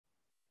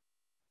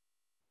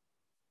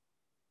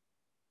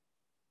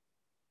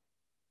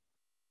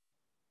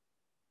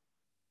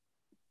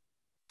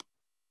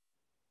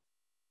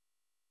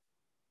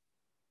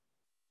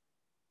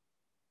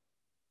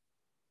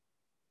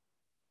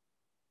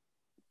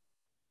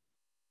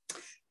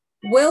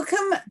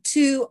Welcome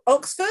to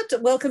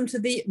Oxford. Welcome to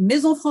the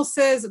Maison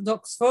Française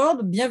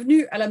d'Oxford.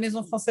 Bienvenue à la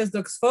Maison Française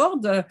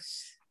d'Oxford.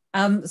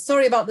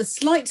 Sorry about the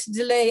slight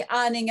delay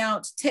ironing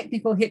out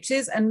technical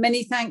hitches, and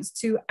many thanks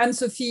to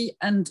Anne-Sophie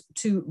and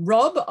to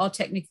Rob, our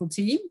technical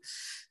team.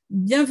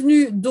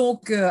 Bienvenue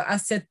donc à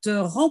cette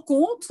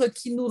rencontre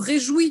qui nous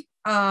réjouit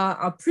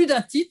à plus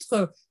d'un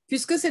titre,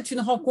 puisque c'est une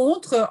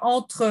rencontre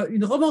entre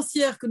une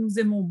romancière que nous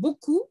aimons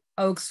beaucoup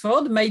à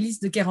Oxford, Maylis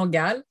de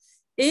Kerangal,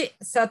 et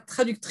sa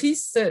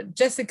traductrice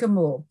Jessica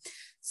Moore.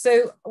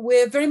 So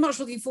we're very much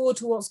looking forward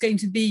to what's going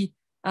to be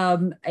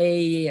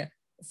a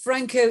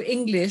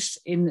Franco-English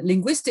in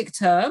linguistic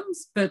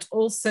terms, but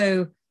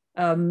also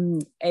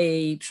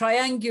a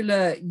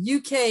triangular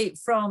UK,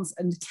 France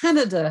and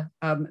Canada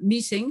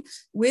meeting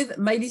with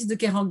Maylis de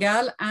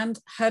Kerangal and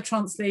her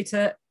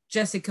translator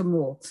Jessica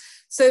Moore.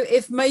 So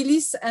if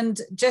Maylis and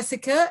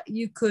Jessica,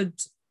 you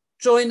could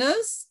join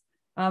us,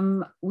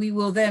 we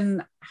will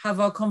then have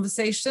our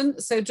conversation.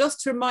 So just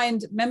to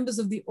remind members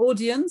of the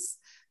audience,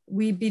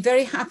 we'd be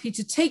very happy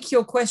to take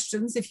your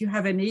questions if you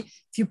have any.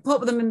 If you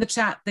pop them in the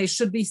chat, they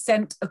should be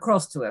sent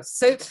across to us.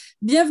 So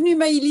bienvenue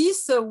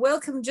Maylis,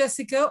 welcome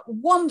Jessica,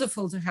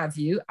 wonderful to have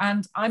you.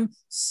 And I'm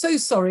so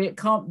sorry it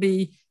can't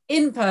be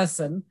in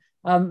person.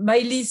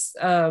 Maylis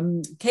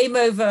came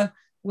over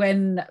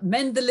when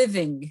Mend the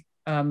Living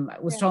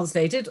was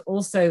translated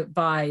also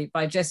by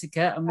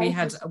Jessica, and we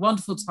had a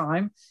wonderful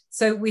time.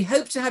 So we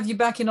hope to have you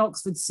back in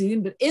Oxford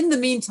soon, but in the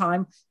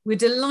meantime, we're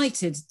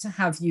delighted to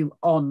have you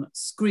on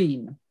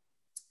screen.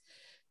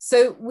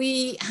 So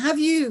we have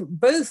you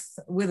both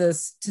with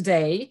us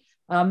today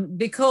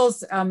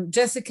because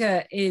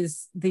Jessica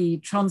is the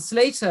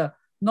translator,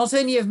 not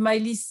only of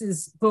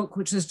Maylis's book,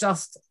 which has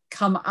just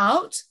come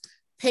out,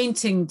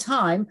 Painting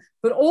Time,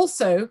 but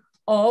also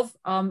of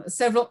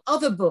several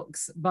other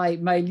books by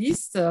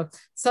Maylis,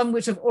 some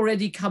which have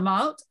already come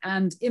out.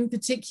 And in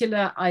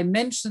particular, I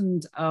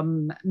mentioned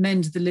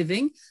Mend the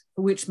Living,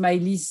 for which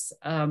Maylis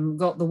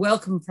got the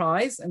Welcome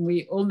Prize. And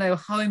we all know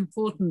how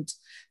important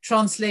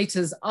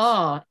translators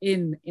are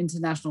in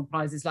international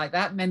prizes like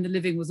that. Mend the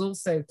Living was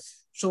also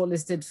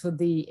shortlisted for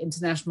the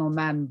International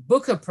Man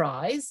Booker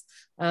Prize.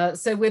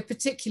 So we're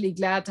particularly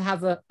glad to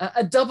have a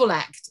double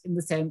act, in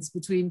the sense,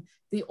 between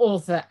the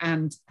author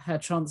and her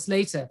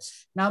translator.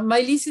 Now,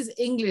 Maylis's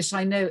English,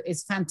 I know,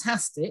 is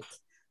fantastic.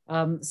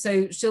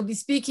 So she'll be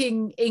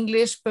speaking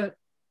English, but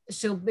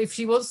if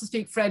she wants to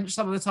speak French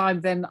some of the time,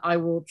 then I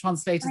will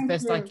translate as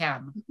best I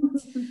can.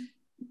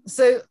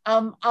 So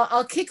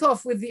I'll kick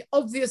off with the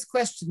obvious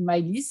question,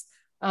 Maylis.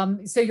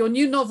 So your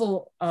new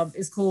novel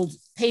is called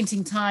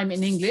Painting Time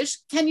in English.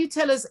 Can you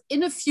tell us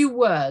in a few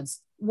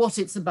words what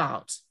it's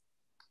about?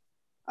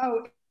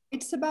 Oh,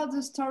 it's about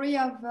the story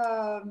of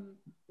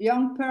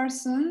young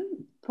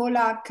person,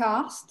 Paula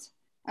Karst,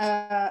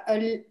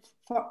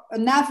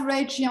 an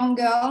average young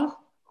girl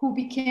who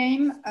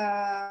became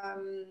a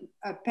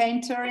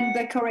painter in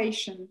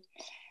decoration,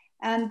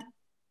 and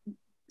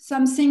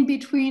something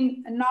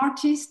between an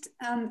artist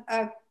and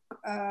a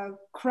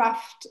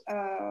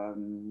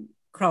craftswoman.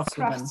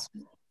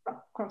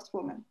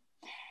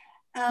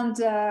 And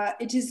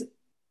it is,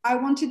 I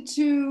wanted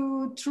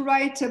to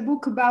write a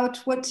book about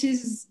what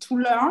is to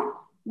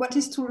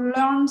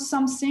learn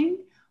something,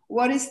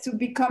 what is to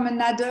become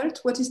an adult,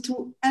 what is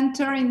to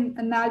enter in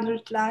an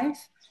adult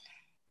life,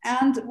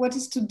 and what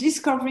is to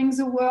discovering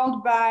the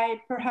world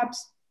by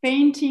perhaps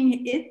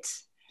painting it,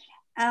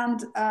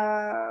 and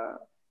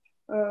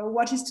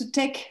what is to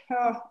take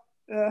her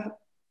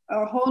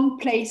own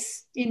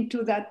place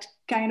into that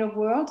kind of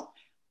world,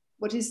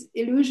 what is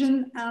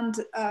illusion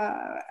and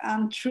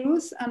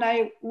truth. And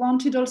I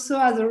wanted also,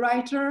 as a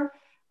writer,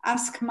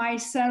 ask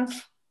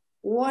myself,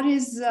 what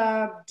is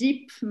the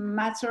deep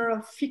matter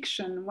of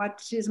fiction?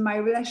 What is my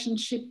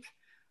relationship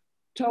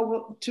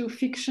to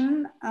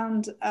fiction?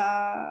 And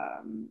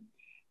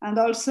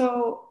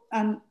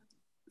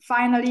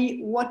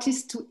finally, what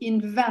is to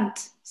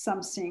invent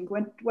something?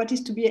 What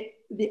is to be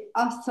the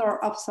author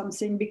of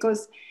something?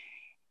 Because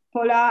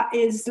Paula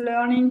is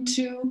learning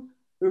to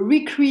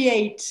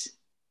recreate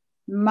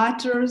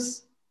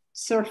matters,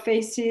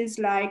 surfaces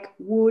like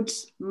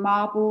woods,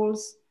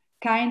 marbles,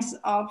 kinds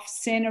of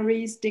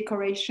sceneries,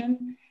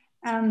 decoration,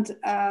 and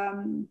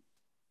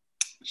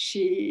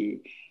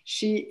she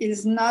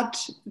is not.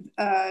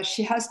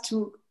 She has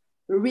to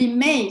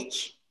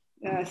remake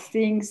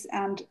things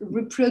and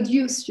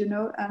reproduce,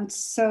 And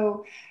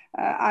so,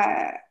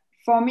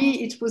 for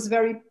me, it was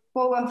very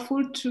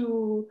powerful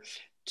to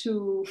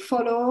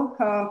follow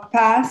her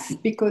path,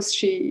 because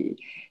she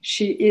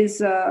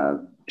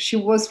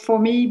was for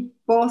me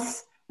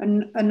both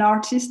an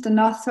artist, an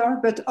author,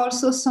 but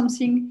also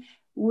something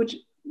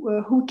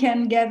who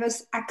can give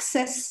us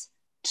access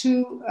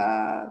to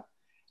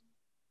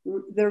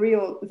the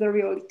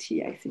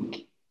reality, I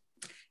think.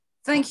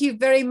 Thank you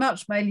very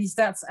much, Maylis.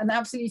 That's an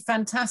absolutely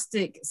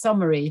fantastic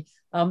summary.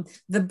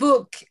 The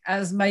book,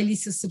 as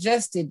Maylis has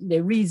suggested,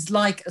 reads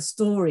like a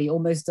story,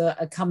 almost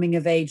a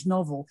coming-of-age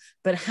novel,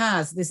 but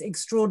has this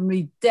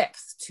extraordinary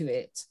depth to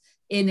it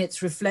in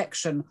its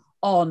reflection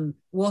on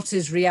what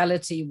is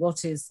reality,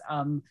 what is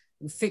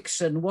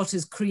fiction, what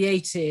is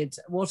created,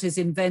 what is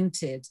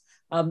invented.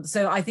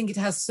 So I think it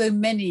has so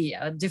many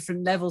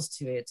different levels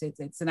to it.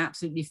 It's an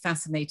absolutely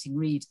fascinating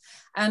read.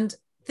 And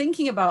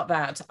thinking about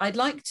that, I'd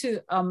like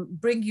to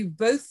bring you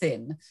both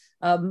in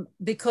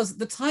because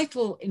the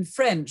title in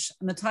French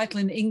and the title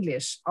in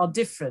English are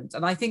different.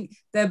 And I think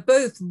they're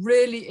both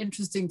really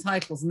interesting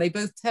titles, and they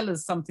both tell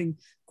us something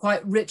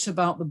quite rich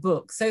about the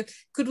book. So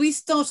could we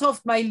start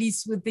off,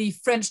 Maylis, with the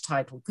French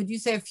title? Could you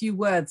say a few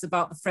words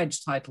about the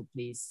French title,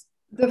 please?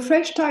 The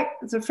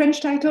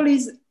French title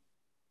is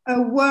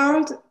A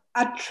World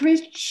at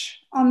Reach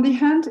on the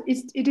Hand.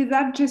 It is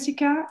that,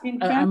 Jessica, in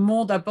French? Un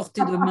monde à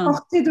portée de main. À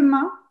portée de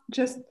main,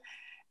 just.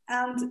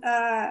 And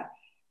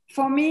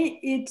for me,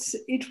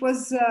 it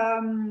was,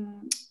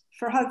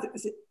 for us,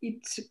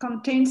 it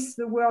contains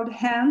the word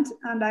hand,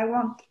 and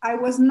I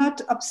was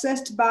not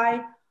obsessed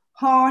by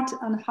art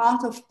and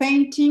art of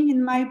painting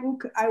in my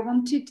book. I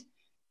wanted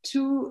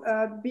to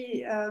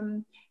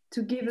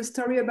to give a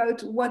story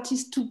about what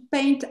is to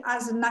paint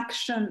as an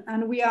action.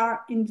 And we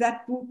are in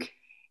that book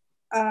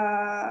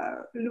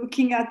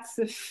looking at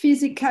the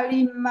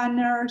physically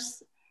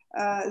manners,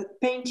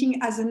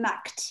 painting as an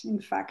act, in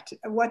fact.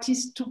 What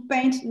is to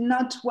paint,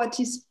 not what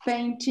is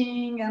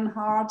painting and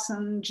art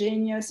and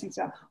genius,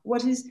 etc.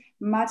 What is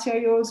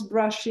materials,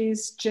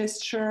 brushes,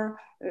 gesture,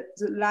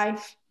 the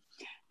life.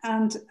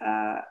 And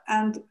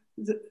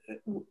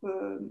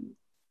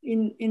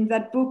in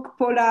that book,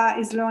 Paula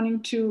is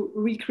learning to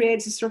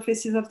recreate the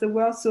surfaces of the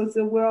world. So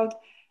the world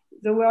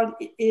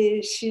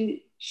is,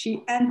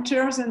 she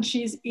enters and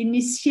she's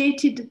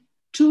initiated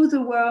to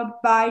the world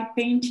by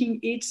painting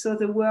it. So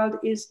the world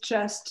is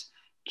just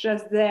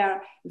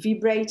there,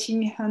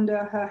 vibrating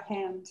under her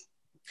hand.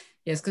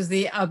 Yes, because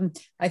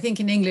I think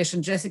in English,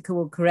 and Jessica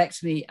will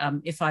correct me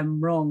if I'm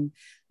wrong,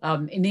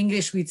 in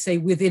English we'd say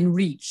within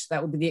reach.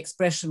 That would be the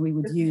expression we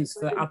would use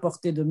for à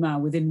portée de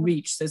main, within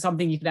reach. So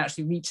something you can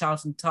actually reach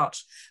out and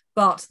touch.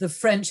 But the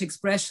French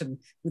expression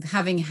with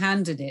having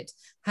hand in it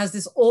has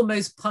this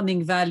almost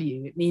punning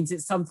value. It means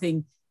it's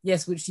something,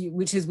 yes, which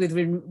is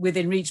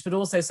within reach, but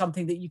also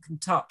something that you can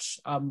touch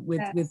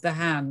with the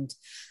hand.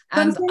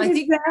 And something I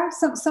think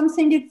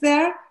something is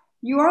there.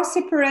 You are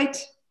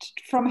separate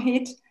from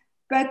it,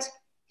 but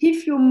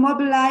if you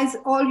mobilize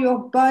all your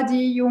body,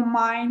 your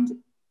mind,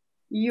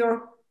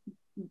 your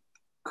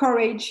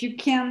courage, you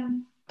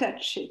can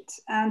touch it.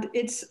 And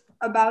it's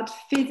about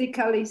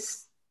physically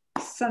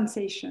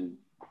sensation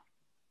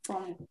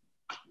from it.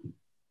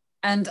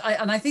 And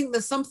I think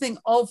there's something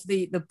of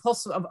the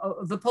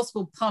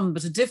possible pun,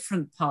 but a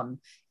different pun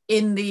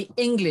in the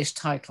English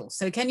title.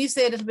 So can you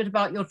say a little bit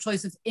about your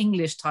choice of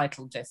English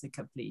title,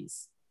 Jessica,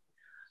 please?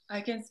 I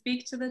can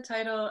speak to the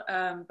title,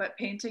 but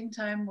Painting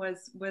Time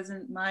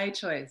wasn't my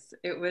choice.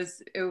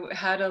 It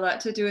had a lot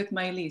to do with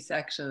Maylis,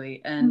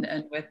 actually, and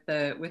with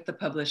the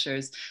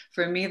publishers.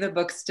 For me, the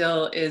book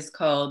still is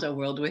called A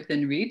World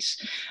Within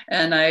Reach,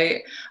 and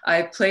I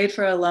played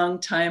for a long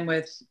time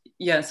with.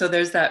 Yeah, so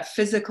there's that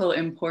physical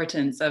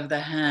importance of the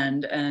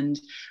hand, and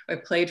I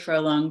played for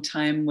a long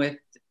time with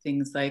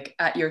things like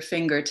at your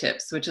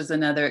fingertips, which is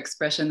another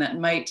expression that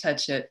might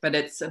touch it, but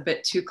it's a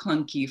bit too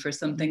clunky for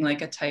something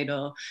like a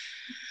title.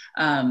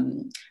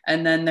 And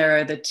then there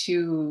are the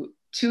two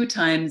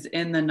times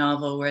in the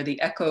novel where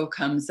the echo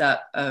comes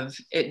up of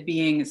it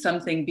being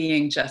something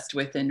being just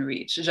within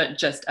reach,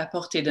 just à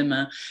portée de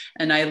main.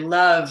 And I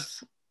love,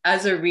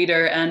 as a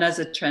reader and as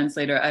a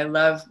translator, I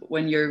love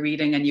when you're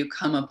reading and you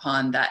come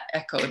upon that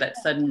echo that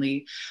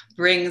suddenly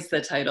brings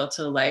the title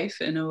to life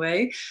in a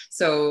way.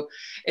 So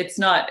it's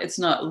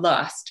not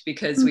lost,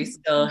 because we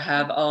still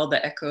have all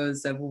the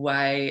echoes of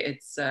why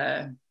it's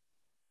a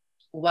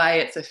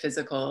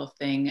physical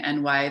thing,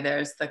 and why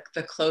there's the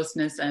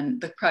closeness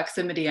and the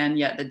proximity and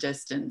yet the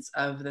distance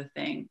of the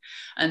thing.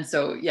 And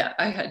so, yeah,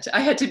 I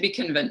had to be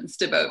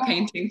convinced about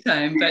Painting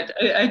Time, but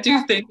I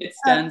do think it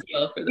stands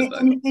well for the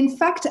book. In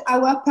fact,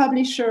 our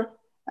publisher,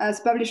 as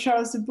publisher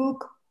of the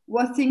book,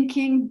 was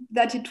thinking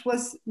that it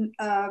was,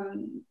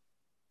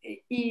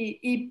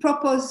 he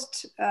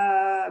proposed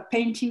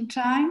Painting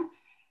Time,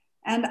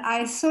 and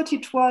I thought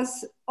it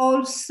was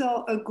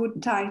also a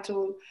good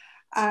title.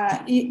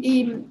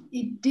 He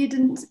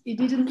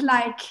didn't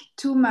like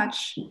too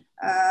much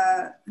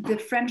the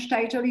French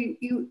title.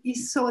 He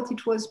thought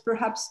it was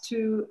perhaps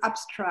too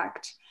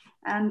abstract,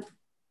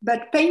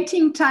 but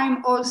Painting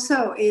Time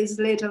also is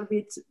a little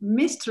bit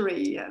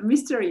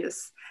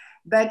mysterious.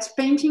 But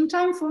Painting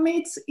Time, for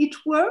me, it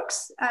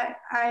works.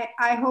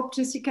 I hope,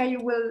 Jessica, you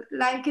will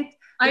like it.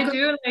 I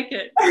do like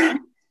it.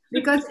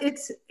 Because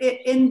it's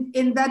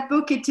in that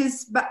book, it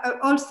is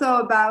also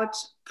about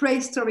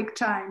prehistoric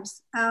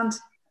times, and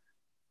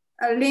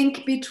a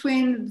link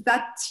between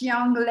that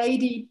young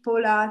lady,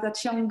 Paula,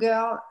 that young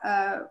girl,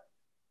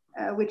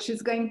 which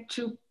is going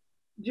to,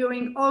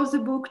 during all the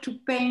book, to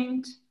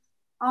paint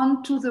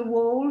onto the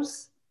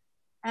walls,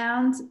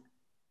 and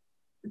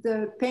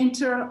the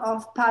painter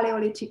of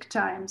Paleolithic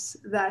times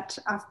that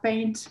have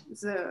painted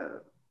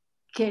the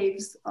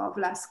caves of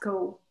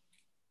Lascaux.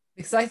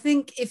 Because I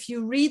think if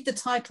you read the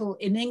title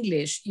in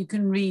English, you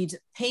can read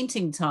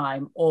painting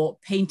time or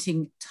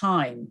painting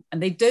time, and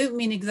they don't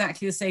mean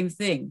exactly the same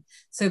thing.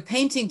 So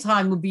painting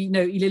time would be,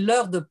 il est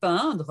l'heure de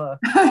peindre,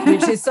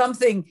 which is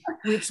something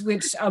which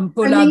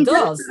Paula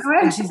does,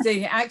 and she's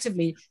doing it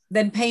actively.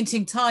 Then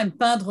painting time,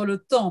 peindre le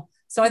temps.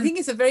 So I think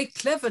it's a very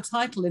clever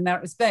title in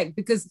that respect,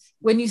 because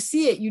when you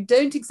see it, you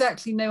don't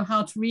exactly know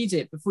how to read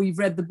it before you've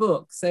read the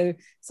book. So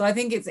I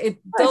think it does.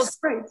 That's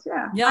great,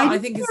 yeah. Yeah, I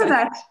didn't know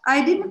that.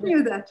 I didn't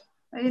know that.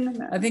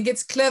 I think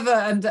it's clever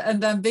and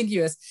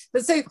ambiguous.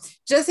 But so,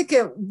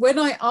 Jessica, when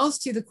I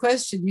asked you the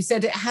question, you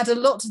said it had a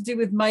lot to do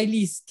with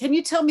Maylis. Can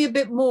you tell me a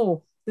bit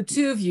more, the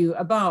two of you,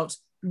 about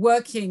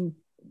working,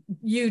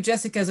 you,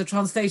 Jessica, as a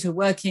translator,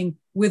 working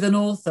with an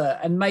author,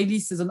 and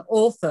Maylis as an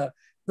author,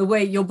 the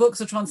way your books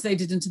are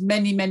translated into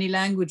many, many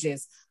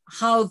languages,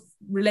 how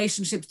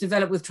relationships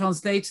develop with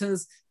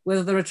translators,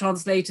 whether there are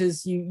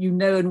translators you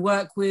know and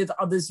work with,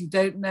 others you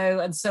don't know,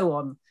 and so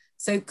on.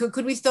 So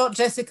could we start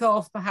Jessica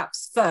off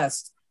perhaps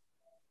first?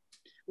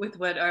 With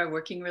what our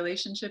working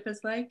relationship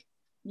is like?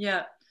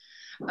 Yeah.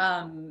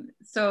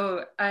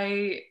 So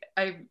I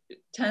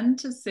tend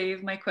to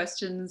save my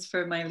questions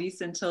for Maylis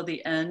until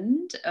the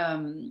end.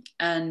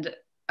 And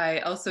I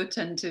also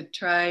tend to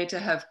try to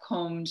have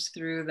combed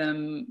through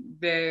them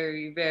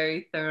very,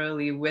 very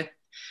thoroughly with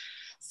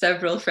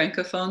several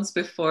Francophones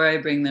before I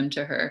bring them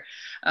to her.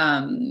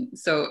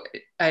 So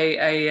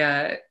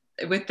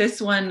with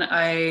this one,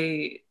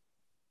 I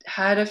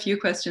had a few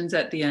questions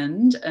at the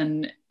end,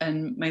 and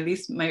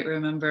Maylis might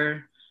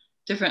remember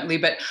differently,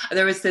 but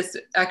there was this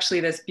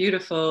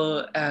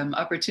beautiful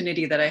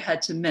opportunity that I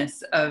had to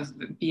miss of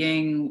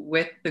being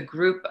with the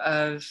group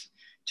of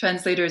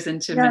translators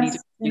into many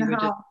different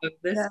languages of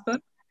this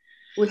book.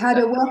 We had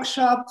a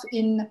workshop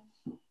in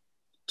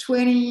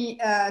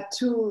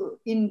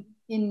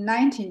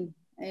 2019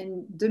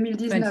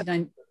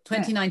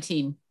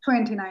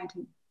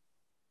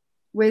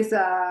 with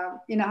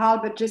in Hall,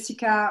 but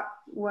Jessica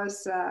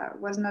was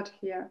not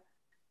here,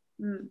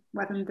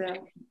 wasn't there.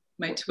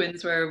 My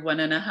twins were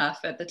 1.5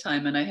 at the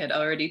time, and I had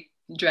already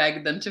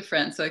dragged them to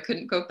France, so I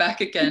couldn't go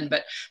back again.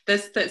 But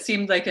that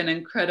seemed like an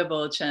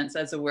incredible chance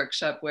as a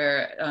workshop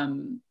where I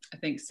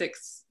think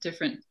 6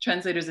 different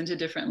translators into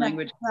different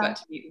languages got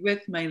to meet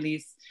with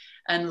Maylis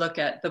and look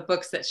at the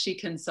books that she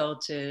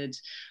consulted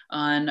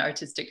on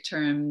artistic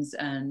terms,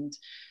 and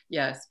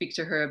speak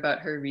to her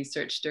about her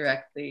research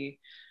directly.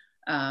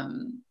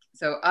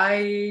 So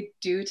I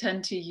do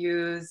tend to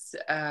use,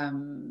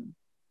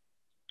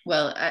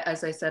 well,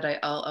 as I said,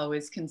 I'll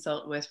always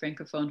consult with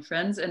Francophone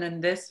friends. And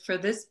for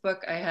this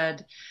book, I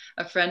had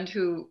a friend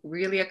who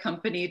really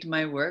accompanied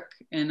my work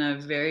in a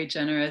very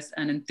generous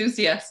and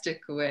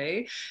enthusiastic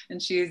way.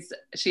 And she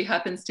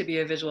happens to be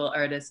a visual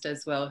artist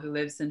as well, who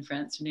lives in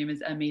France. Her name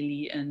is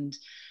Amélie. And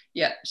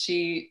yeah,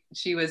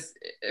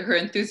 her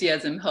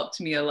enthusiasm helped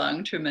me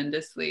along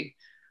tremendously.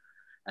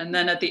 And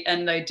then at the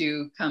end, I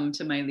do come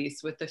to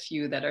Maylis with a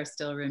few that are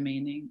still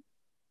remaining.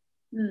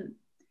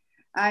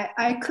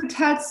 I could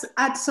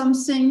add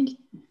something.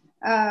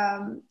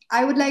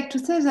 I would like to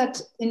say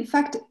that, in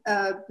fact,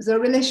 the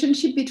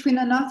relationship between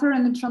an author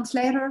and a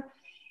translator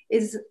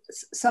is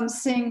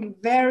something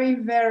very,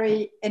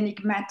 very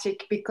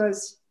enigmatic,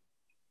 because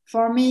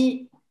for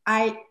me,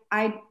 I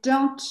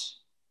don't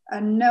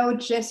know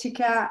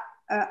Jessica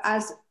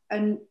as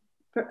a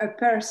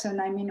person.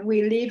 I mean,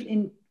 we lived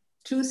in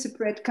 2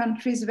 separate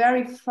countries,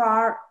 very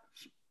far,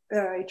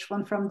 each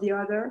one from the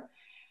other.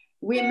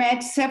 We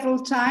met several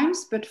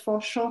times, but for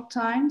short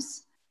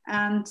times.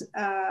 And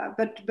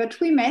but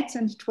we met,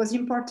 and it was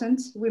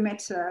important. We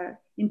met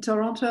in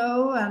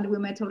Toronto, and we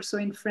met also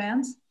in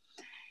France.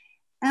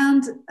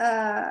 And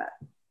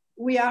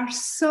we are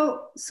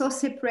so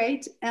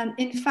separate. And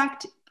in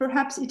fact,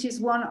 perhaps it is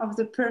one of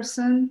the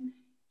person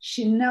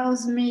she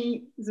knows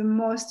me the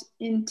most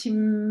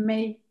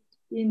intimately.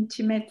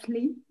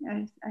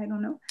 I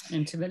don't know.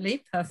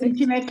 Intimately, perfect.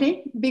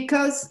 Intimately,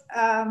 because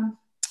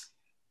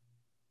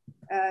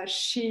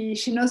she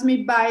knows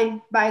me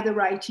by the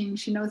writing.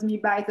 She knows me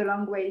by the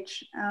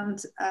language,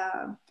 and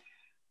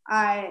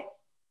I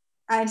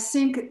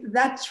think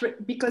that's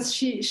because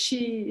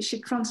she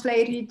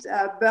translated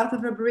Birth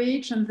of a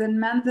Bridge and then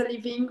Man the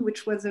Living,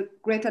 which was a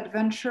great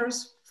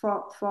adventures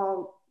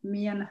for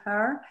me and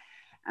her,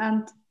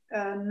 and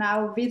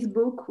now this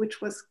book, which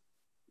was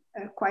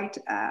quite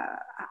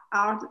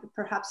hard,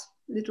 perhaps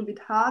a little bit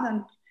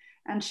hard,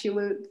 and she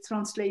will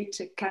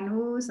translate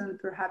Canoes and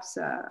perhaps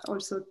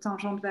also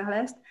Tangente vers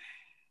l'Est.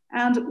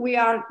 And we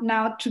are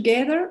now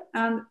together.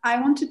 And I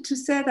wanted to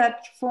say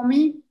that for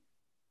me,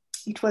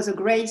 it was a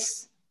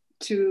grace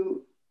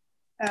to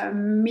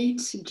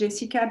meet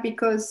Jessica,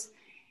 because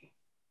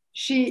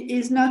she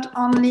is not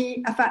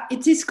only,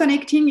 it is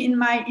connecting in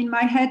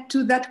my head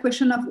to that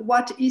question of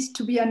what is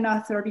to be an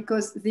author,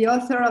 because the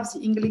author of the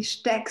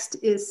English text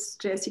is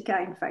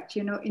Jessica, in fact.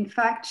 In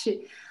fact,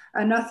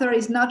 an author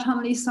is not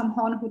only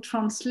someone who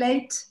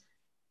translates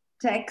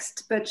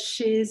text, but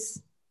she's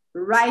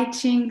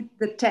writing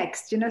the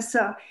text,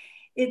 So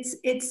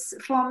it's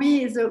for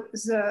me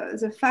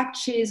the fact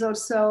she is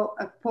also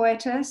a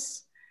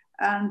poetess,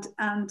 and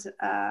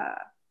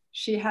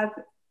she had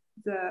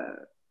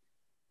the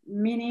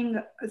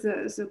meaning,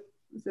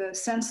 the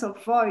sense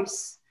of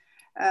voice.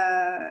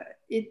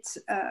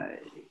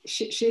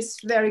 She's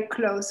very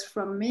close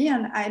from me,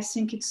 and I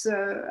think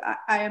I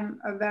am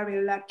a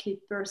very lucky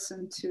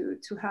person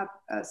to have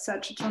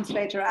such a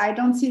translator. I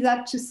don't see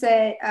that to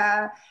say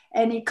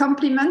any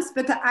compliments,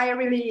 but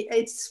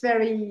it's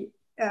very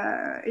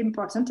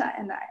important,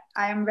 and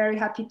I am very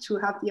happy to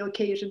have the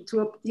occasion,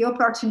 the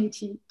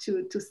opportunity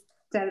to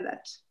tell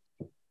that.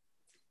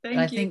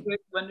 Thank you.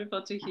 It's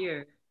wonderful to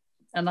hear.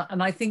 And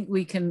I think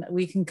we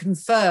can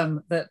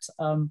confirm that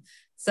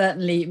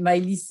certainly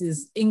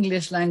Maylis's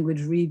English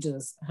language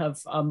readers have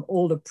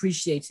all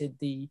appreciated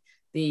the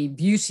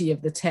beauty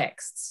of the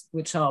texts,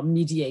 which are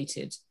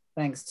mediated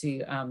thanks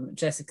to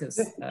Jessica's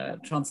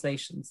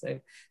translation. So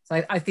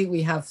I think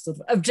we have sort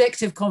of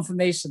objective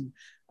confirmation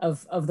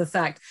of the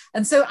fact.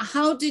 And so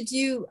how did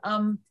you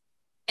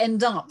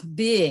end up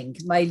being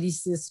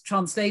Maylis's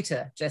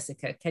translator,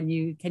 Jessica? Can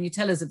you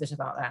tell us a bit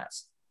about that?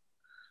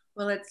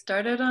 Well, it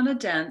started on a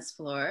dance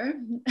floor.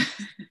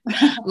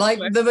 Like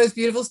the most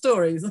beautiful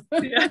stories.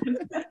 Yeah.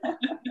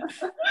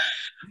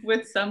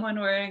 With someone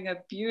wearing a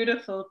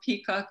beautiful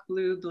peacock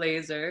blue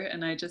blazer,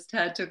 and I just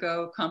had to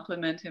go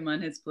compliment him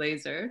on his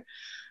blazer.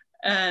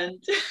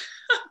 And,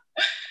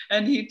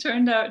 and he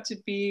turned out to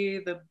be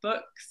the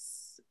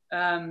books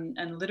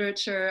and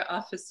literature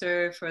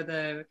officer for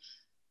the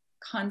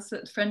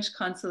French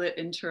consulate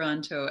in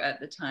Toronto at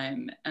the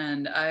time.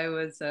 And I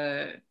was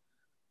a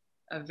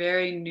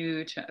very,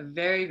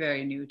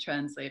 very new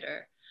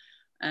translator.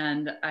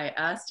 And I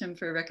asked him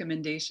for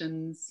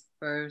recommendations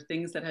for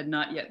things that had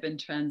not yet been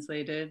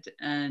translated.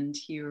 And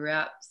he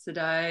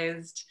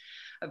rhapsodized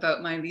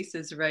about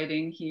Maylis's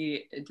writing.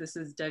 This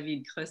is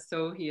David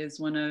Cressot. He is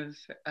one of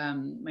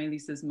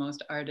Maylis's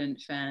most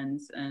ardent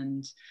fans.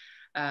 And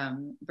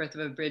Birth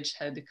of a Bridge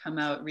had come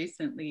out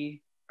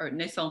recently, or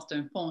Naissance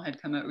d'un Pont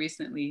had come out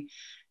recently.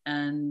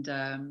 And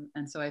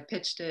so I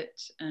pitched it,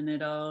 and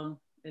it all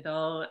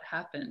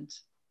happened.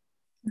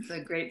 It's a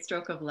great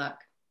stroke of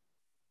luck.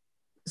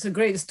 It's a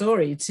great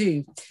story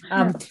too.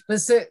 But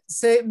so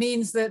it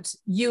means that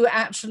you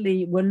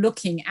actually were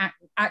looking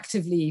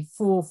actively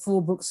for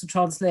books to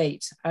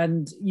translate,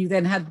 and you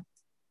then had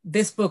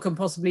this book and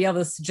possibly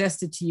others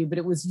suggested to you, but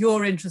it was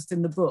your interest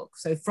in the book.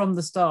 So from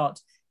the start,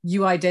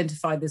 you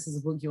identified this as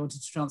a book you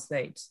wanted to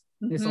translate.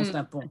 Naissance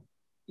d'un Pont.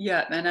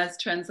 Yeah, and as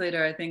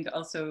translator, I think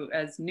also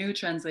as new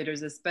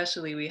translators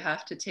especially, we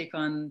have to take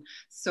on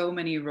so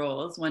many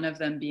roles, one of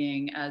them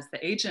being as the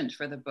agent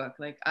for the book.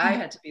 Like I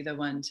had to be the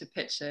one to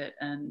pitch it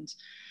and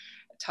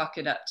talk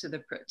it up to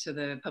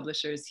the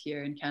publishers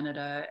here in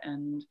Canada.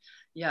 And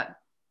yeah,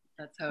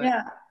 that's how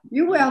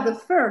you were the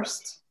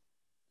first.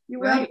 You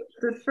right.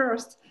 were the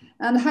first.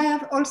 And I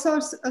have also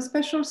a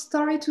special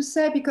story to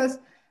say, because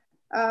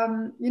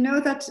you know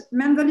that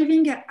Men the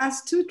Living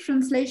has 2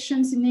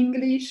 translations in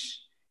English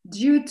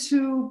due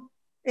to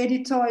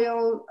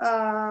editorial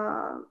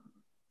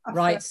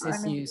rights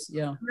issues,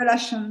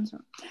 relations,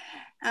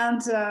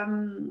 and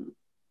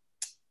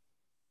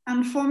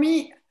for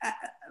me,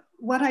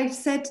 what I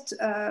said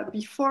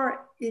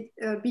before, it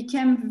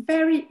became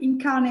very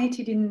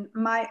incarnated in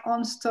my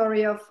own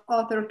story of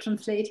author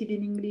translated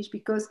in English,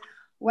 because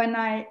when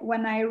I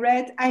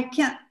read, I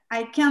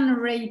can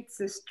rate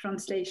this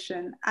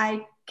translation.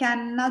 I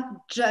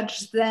cannot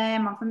judge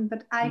them,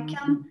 but I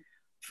can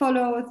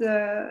follow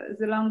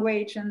the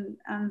language and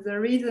the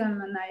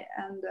rhythm,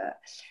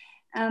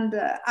 and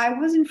I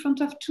was in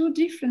front of 2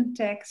 different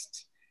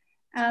texts,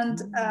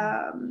 and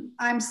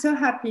I'm so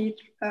happy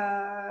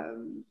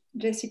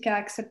Jessica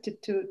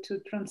accepted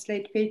to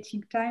translate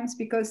Painting Times,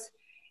 because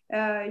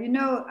you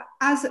know,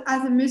 as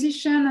a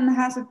musician and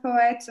as a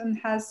poet and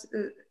has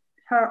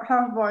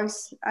her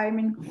voice, I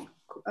mean,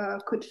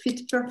 could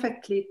fit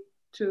perfectly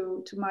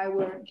to my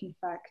work, in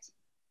fact.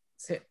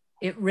 So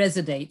it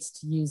resonates,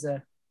 to use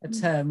a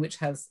term which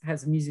has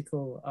a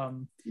musical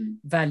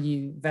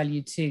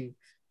value too.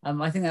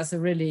 I think that's a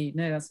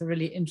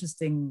really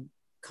interesting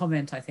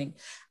comment, I think.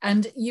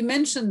 And you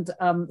mentioned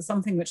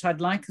something which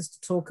I'd like us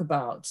to talk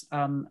about.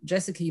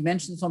 Jessica, you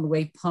mentioned it on the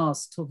way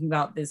past, talking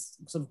about this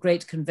sort of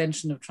great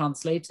convention of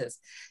translators.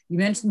 You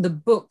mentioned the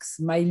books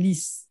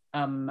Maylis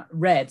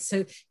read.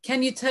 So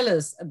can you tell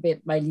us a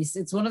bit, Maylis?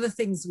 It's one of the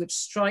things which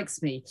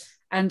strikes me.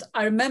 And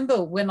I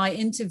remember when I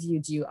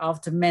interviewed you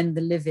after Men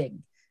the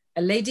Living,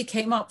 a lady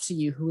came up to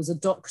you who was a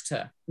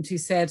doctor and who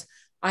said,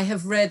 I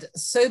have read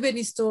so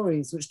many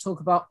stories which talk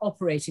about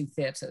operating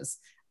theatres,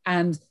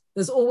 and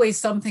there's always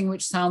something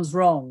which sounds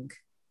wrong,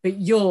 but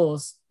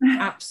yours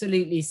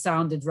absolutely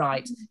sounded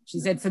right. She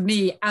said, for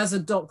me, as a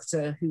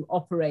doctor who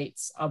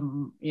operates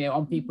on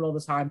people all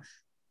the time,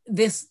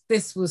 this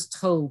was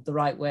told the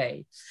right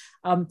way.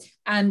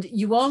 And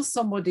you are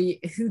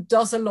somebody who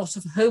does a lot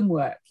of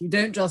homework. You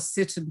don't just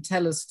sit and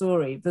tell a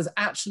story. There's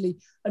actually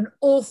an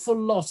awful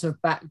lot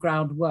of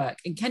background work.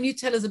 And can you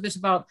tell us a bit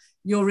about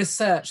your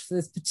research for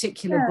this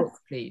particular book,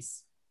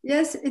 please?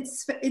 Yes,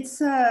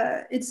 it's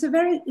a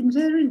very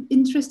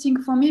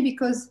interesting for me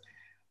because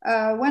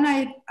when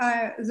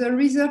the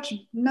research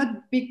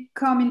not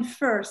becoming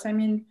first. I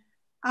mean,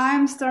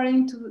 I'm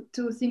starting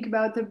to think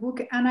about the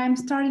book and I'm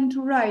starting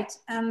to write,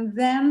 and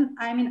then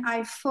I mean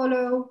I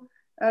follow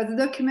the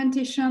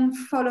documentation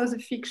follows the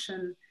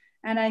fiction,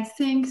 and I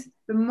think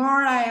the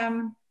more I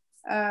am,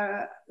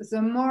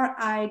 the more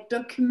I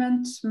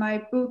document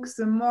my books,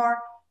 the more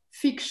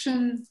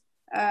fiction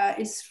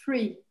is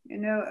free, you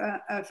know,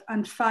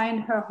 and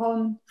find her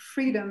own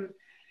freedom.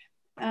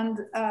 And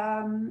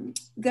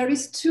there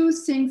is two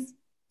things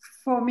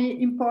for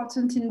me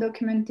important in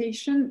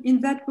documentation.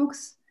 In that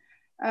books,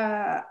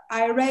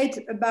 I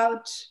read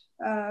about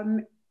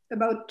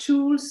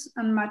tools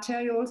and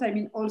materials. I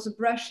mean, all the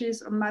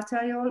brushes or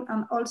material,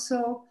 and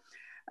also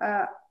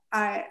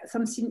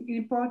something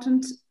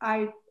important.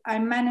 I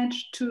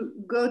managed to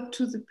go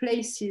to the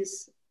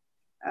places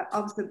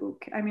of the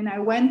book. I mean, I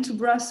went to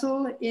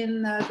Brussels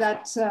in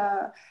that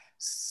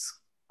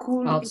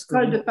school,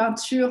 École de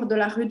Peinture de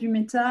la Rue du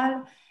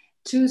Métal,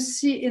 to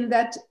see in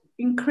that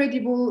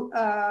incredible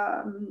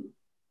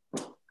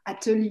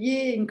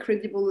atelier,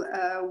 incredible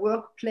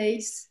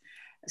workplace,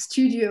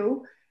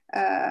 studio,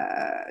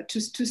 to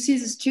see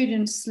the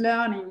students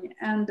learning,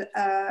 and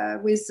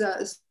with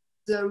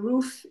the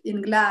roof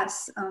in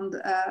glass, and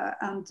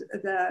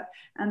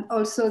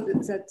also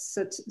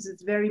that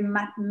very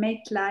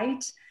matte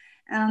light,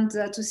 and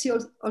to see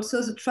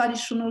also the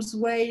traditional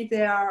way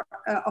they are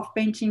of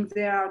painting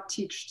they are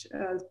taught,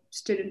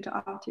 students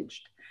are taught.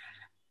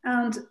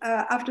 And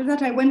after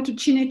that, I went to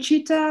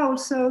Cinecittà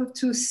also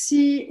to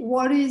see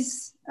what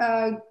is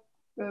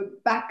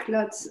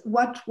backlots,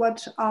 what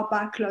are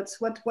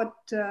backlots, what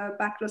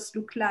backlots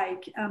look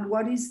like, and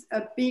what is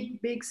a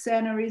big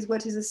sceneries,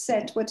 what is a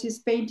set, what is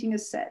painting a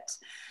set.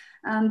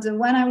 And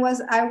when I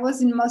was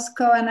in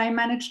Moscow, and I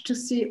managed to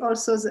see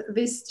also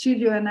this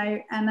studio, and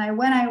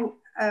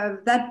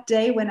that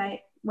day when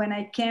I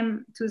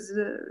came to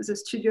the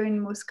studio in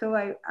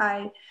Moscow,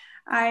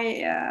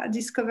 I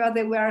discovered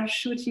they were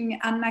shooting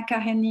Anna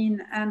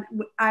Karenine, and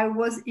I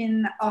was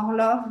in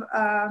Orlov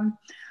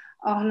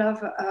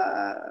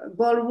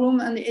ballroom,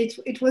 and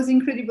it was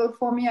incredible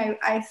for me.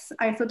 I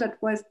thought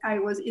I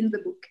was in the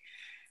book,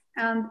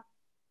 and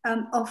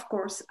of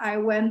course I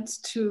went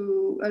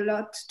a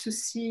lot to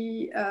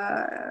see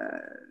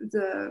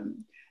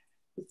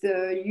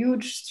the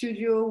huge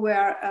studio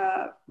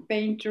where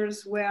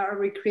painters were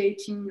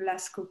recreating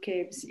Lascaux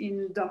caves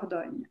in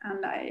Dordogne,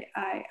 and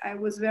I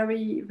was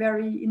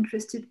very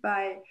interested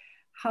by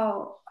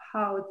how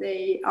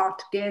they are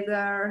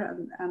together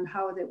and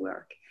how they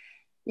work.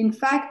 In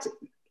fact,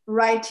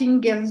 writing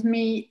gives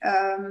me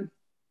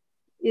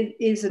it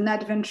is an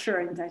adventure.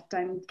 In that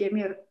time, it gave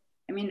me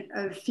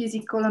a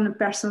physical and a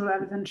personal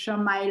adventure.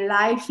 My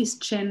life is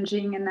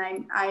changing, and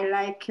I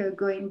like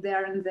going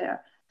there and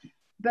there.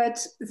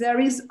 But there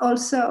is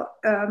also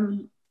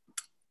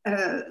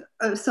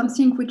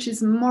something which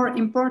is more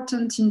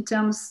important in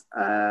terms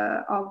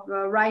of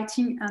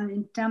writing and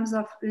in terms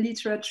of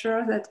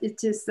literature, that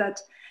it is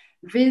that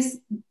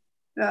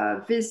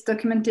this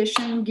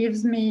documentation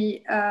gives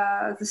me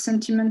the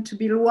sentiment to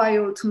be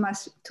loyal to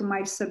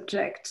my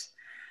subject.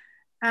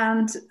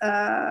 And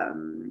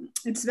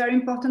it's very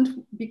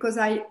important because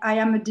I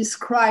am a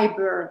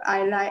describer.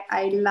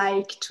 I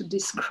like to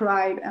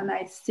describe, and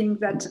I think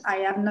that I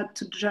have not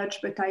to judge,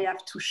 but I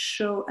have to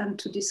show and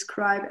to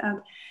describe.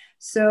 And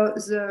so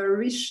the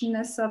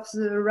richness of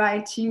the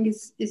writing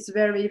is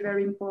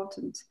very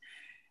important.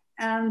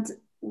 And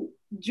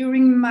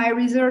during my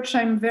research,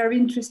 I'm very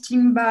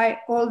interested by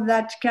all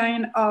that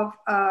kind of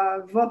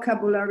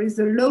vocabulary,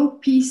 the low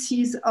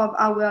pieces of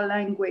our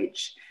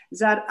language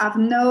that have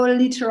no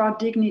literal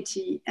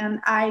dignity. And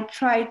I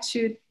try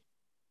to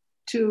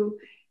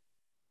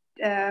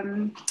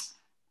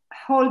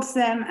hold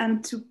them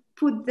and to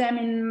put them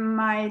in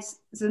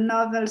the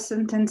novel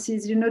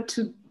sentences, you know,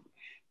 to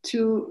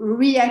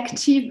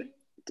reactivate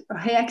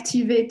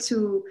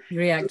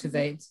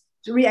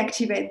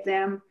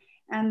them.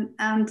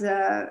 And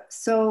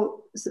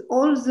so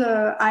all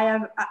the I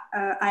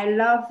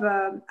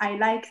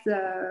like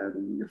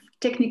the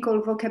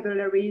technical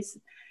vocabularies,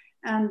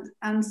 and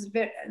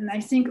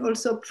I think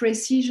also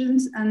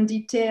precisions and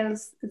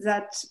details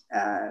that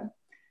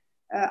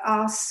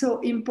are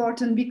so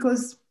important,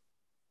 because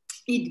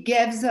it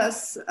gives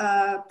us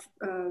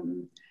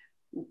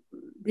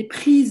the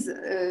prise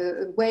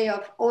way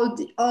of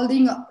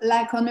holding,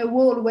 like on a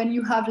wall, when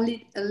you have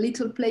a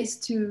little place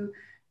to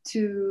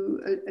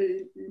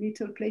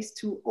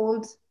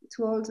hold,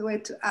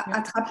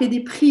 attraper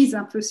des prises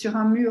un peu sur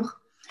un mur.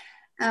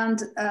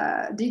 And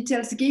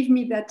details give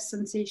me that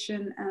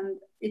sensation, and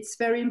it's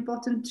very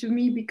important to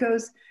me,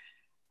 because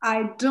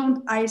I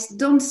don't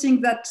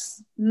think that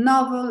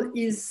novel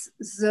is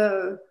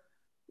the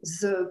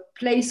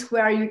place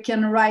where you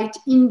can write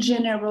in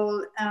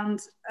general, and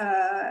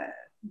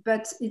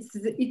but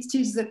it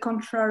is the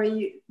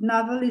contrary.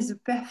 Novel is a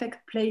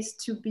perfect place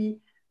to be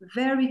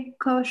very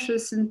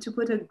cautious and to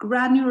put a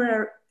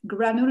granular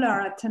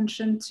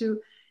attention to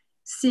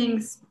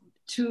things,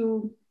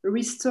 to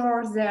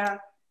restore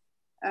their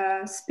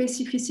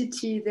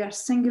specificity, their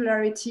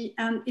singularity,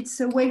 and it's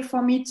a way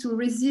for me to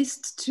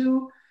resist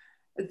to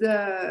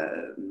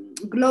the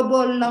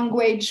global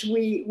language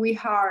we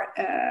are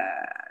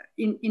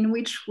in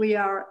which we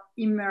are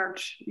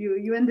immersed.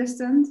 You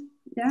understand?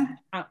 Yeah.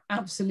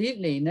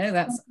 Absolutely. No,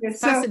 that's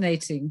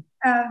fascinating.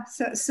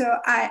 So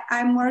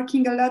I'm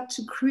working a lot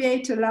to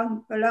create a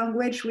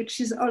language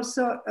which is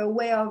also a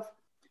way of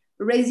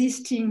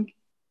resisting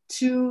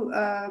to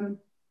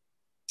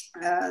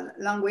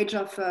language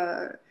of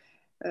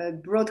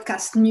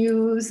broadcast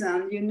news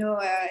and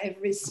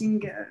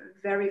everything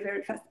very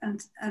very fast,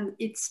 and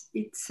it's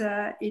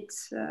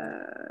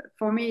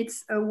for me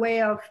it's a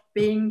way of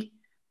being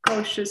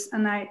cautious,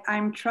 and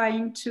I'm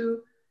trying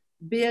to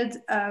build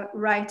a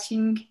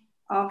writing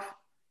of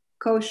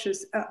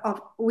cautious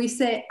we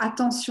say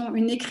attention,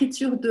 une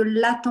écriture de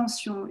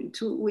l'attention.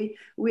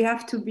 We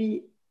have to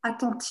be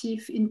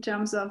attentive in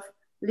terms of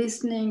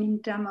listening, in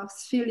terms of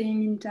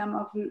feeling, in terms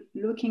of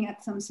looking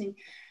at something.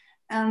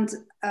 And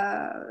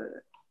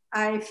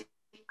I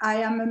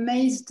am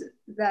amazed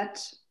that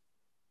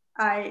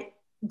I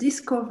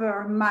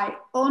discover my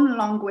own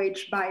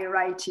language by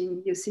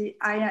writing. You see,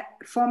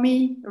 for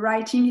me,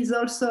 writing is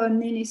also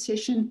an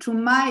initiation to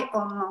my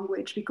own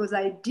language, because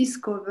I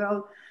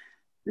discover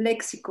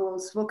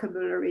lexicals,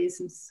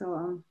 vocabularies, and so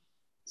on.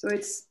 So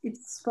it's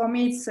for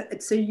me,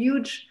 it's a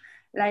huge,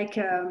 like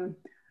a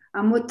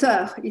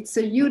motor. It's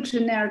a huge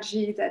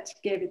energy that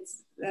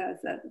gives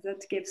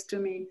to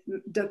me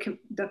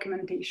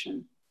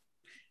documentation.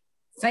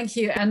 Thank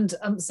you. And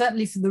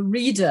certainly for the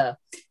reader,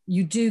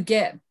 you do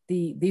get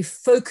the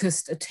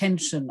focused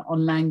attention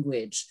on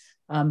language,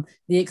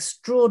 the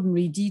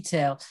extraordinary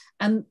detail.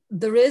 And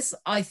there is,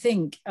 I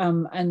think,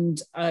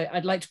 and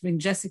I'd like to bring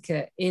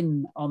Jessica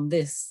in on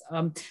this,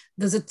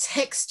 there's a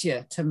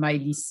texture to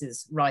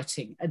Maylis's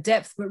writing, a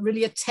depth, but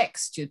really a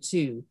texture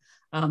too.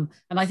 And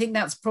I think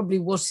that's probably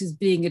what is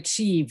being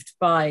achieved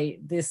by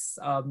this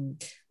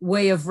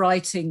way of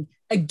writing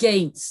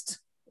against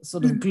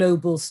sort of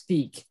global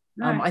speak.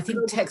 I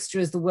think texture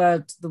is the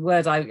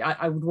word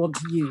I would want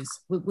to use.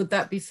 Would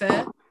that be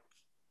fair?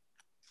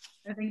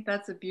 I think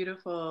that's a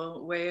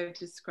beautiful way of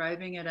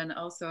describing it. And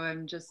also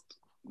I'm just,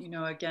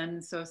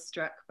 again, so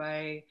struck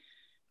by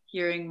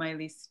hearing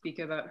Maylis speak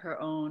about her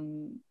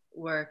own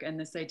work and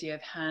this idea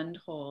of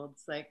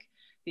handholds, like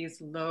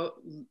these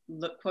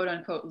quote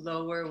unquote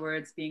lower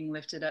words being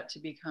lifted up to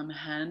become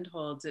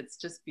handholds. It's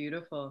just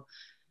beautiful.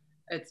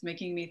 It's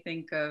making me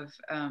think of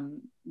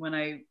when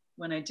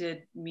I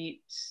did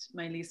meet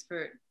Maylis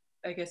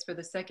for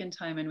the second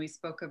time, and we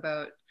spoke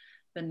about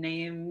the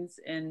names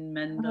in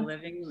Men the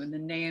Living, when the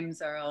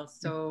names are all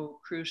so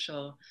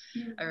crucial.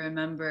 I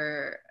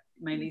remember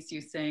Maylis, you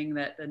saying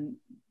that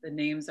the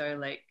names are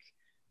like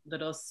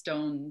little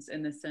stones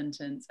in the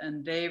sentence,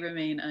 and they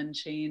remain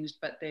unchanged,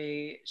 but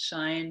they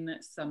shine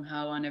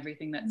somehow on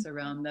everything that's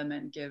around them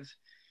and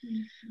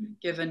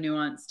give a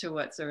nuance to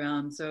what's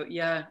around. So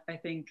yeah, I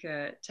think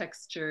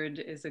textured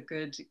is a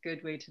good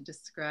way to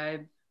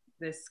describe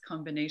this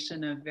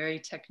combination of very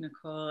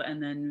technical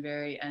and then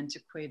very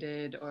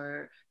antiquated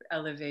or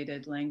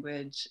elevated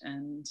language.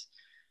 And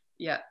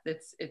yeah,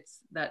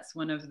 that's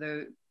one of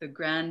the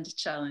grand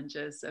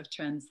challenges of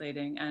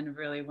translating, and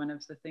really one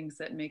of the things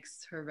that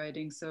makes her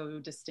writing so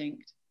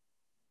distinct.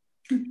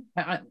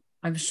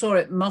 I'm sure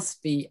it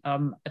must be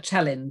a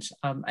challenge.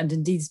 And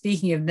indeed,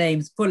 speaking of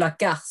names, Paul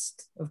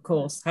Lacaste, of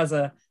course, has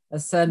a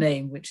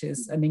surname which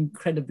is an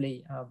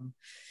incredibly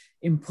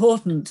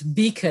important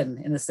beacon,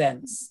 in a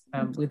sense,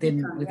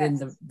 within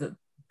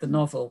the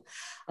novel.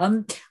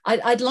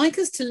 I'd like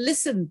us to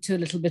listen to a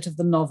little bit of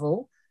the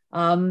novel.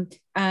 And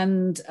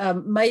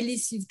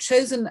Maylis, you've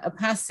chosen a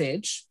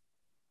passage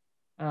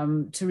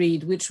to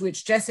read,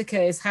 which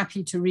Jessica is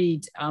happy to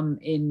read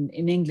in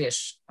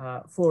English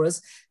for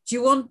us. Do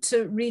you want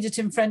to read it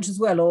in French as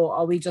well, or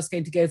are we just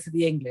going to go for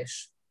the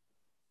English?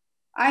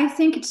 I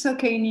think it's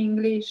okay in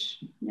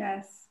English,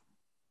 yes.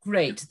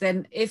 Great,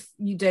 then if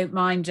you don't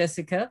mind,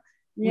 Jessica,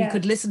 we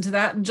could listen to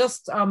that. And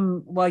just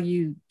while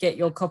you get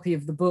your copy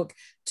of the book,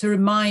 to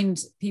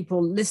remind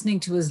people listening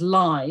to us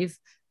live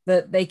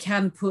that they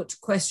can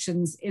put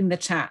questions in the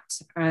chat,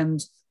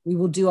 and we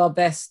will do our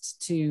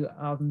best to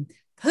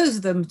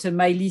pose them to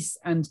Maylis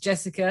and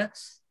Jessica.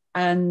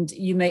 And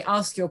you may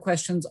ask your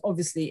questions,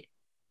 obviously,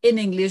 in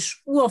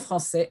English ou en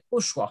français, au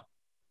choix.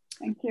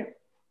 Thank you.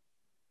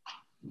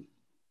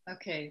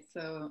 Okay,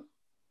 so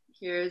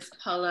here's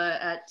Paula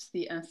at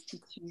the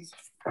Institut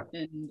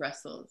in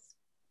Brussels.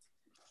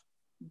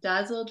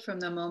 Dazzled from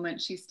the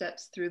moment she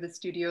steps through the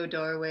studio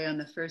doorway on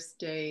the first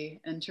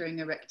day,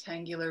 entering a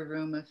rectangular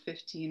room of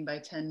 15 by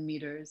 10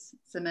 meters,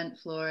 cement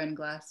floor and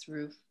glass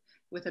roof,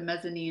 with a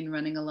mezzanine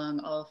running along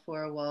all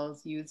four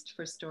walls used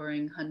for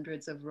storing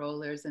hundreds of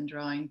rollers and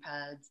drawing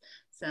pads,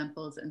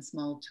 samples, and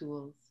small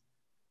tools.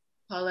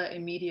 Paula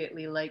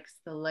immediately likes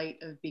the light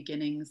of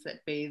beginnings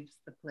that bathes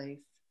the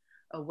place,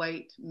 a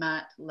white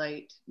matte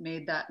light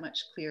made that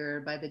much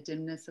clearer by the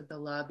dimness of the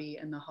lobby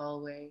and the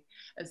hallway,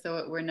 as though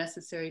it were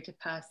necessary to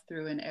pass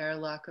through an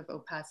airlock of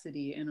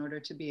opacity in order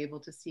to be able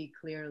to see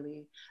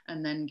clearly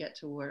and then get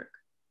to work.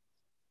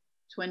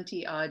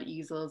 20 odd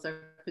easels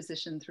are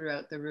positioned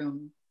throughout the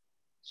room.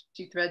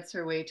 She threads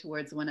her way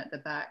towards one at the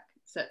back,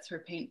 sets her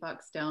paint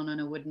box down on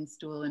a wooden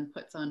stool and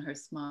puts on her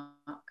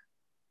smock.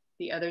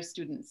 The other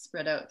students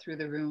spread out through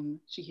the room.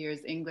 She hears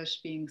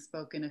English being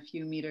spoken a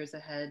few meters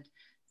ahead,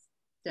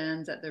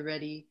 stands at the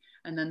ready,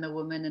 and then the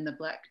woman in the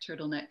black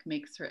turtleneck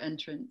makes her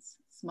entrance,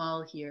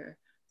 small here,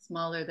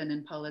 smaller than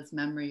in Paula's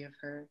memory of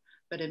her,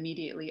 but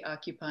immediately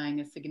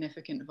occupying a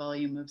significant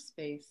volume of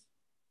space.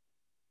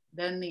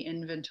 Then the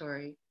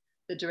inventory.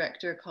 The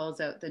director calls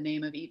out the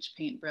name of each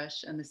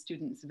paintbrush and the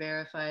students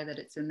verify that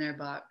it's in their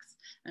box,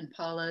 and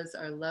Paula's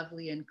are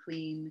lovely and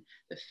clean,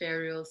 the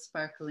ferrules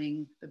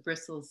sparkling, the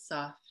bristles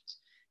soft.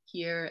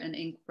 Here an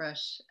ink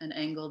brush, an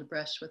angled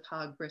brush with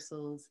hog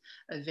bristles,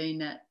 a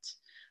vaynette,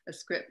 a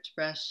script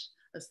brush,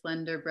 a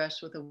slender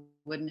brush with a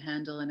wooden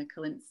handle and a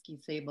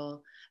Kalinsky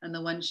sable, and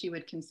the one she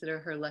would consider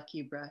her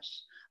lucky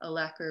brush, a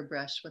lacquer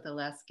brush with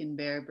Alaskan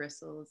bear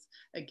bristles,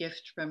 a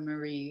gift from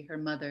Marie, her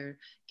mother,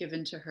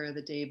 given to her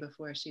the day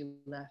before she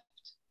left.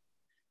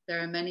 There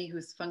are many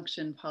whose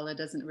function Paula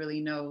doesn't really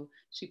know.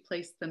 She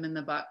placed them in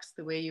the box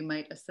the way you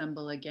might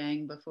assemble a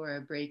gang before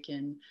a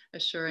break-in,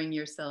 assuring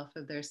yourself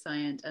of their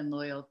silent and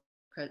loyal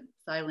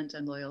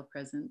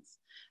presence,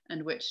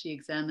 and which she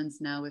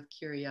examines now with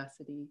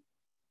curiosity.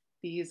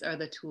 These are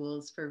the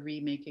tools for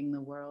remaking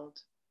the world.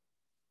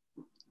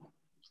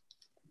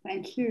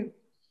 Thank you.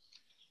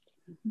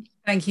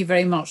 Thank you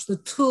very much. The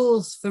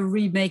tools for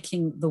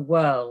remaking the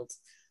world,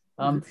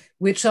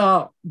 which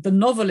are the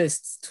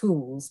novelist's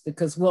tools,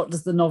 because what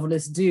does the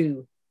novelist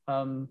do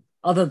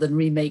other than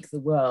remake the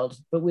world,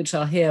 but which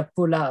are here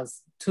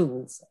Paula's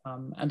tools.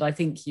 And I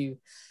think you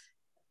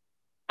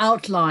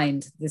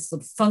outlined this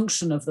sort of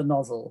function of the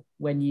novel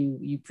when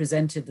you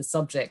presented the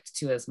subject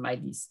to us,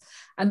 Maylis.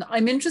 And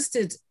I'm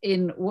interested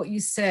in what you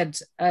said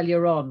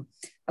earlier on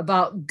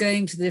about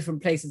going to the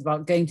different places,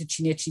 about going to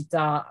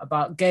Cinecittà,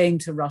 about going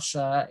to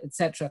Russia,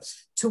 etc.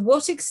 To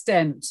what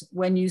extent,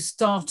 when you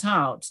start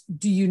out,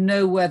 do you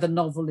know where the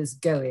novel is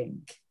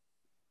going?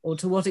 Or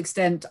to what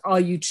extent are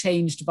you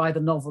changed by the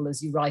novel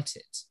as you write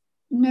it?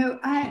 No,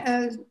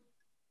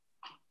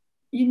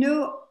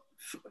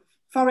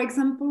 for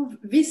example,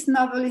 this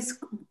novel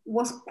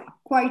was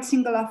quite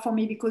singular for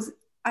me because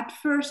at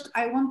first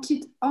I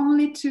wanted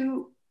only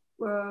to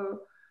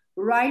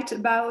write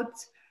about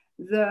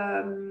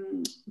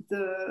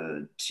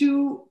the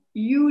two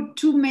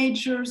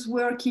major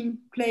working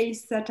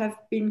places that have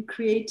been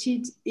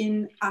created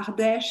in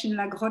Ardèche, in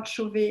La Grotte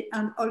Chauvet,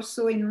 and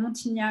also in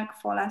Montignac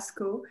for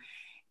Lascaux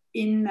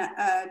in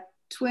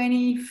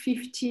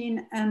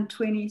 2015 and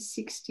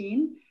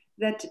 2016.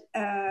 That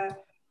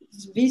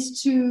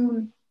these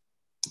two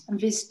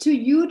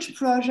huge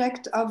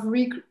projects of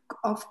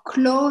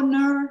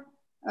cloner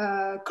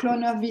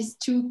these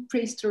two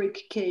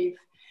prehistoric caves.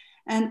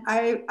 And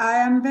I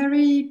am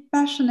very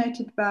passionate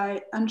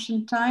by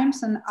ancient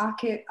times and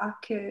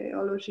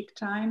archaeological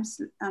times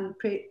and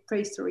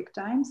prehistoric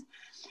times.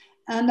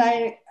 And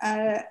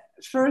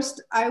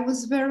first I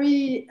was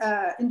very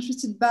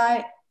interested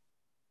by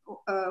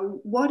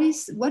what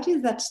is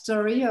that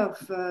story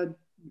of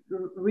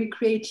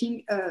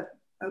recreating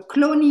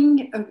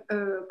cloning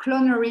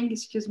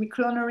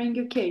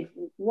a cave.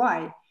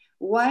 Why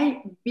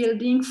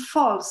building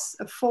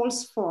a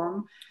false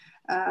form?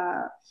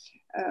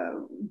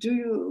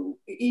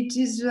 It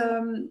is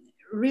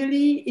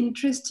really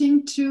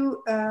interesting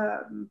to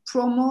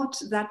promote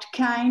that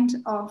kind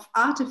of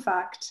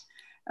artifact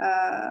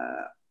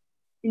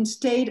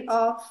instead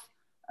of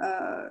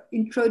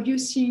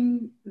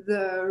introducing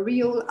the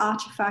real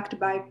artifact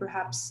by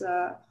perhaps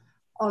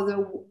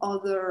other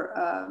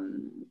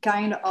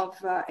kind of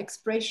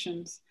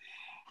expressions.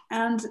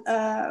 And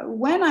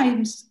when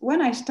I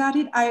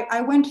started,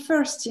 I went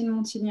first in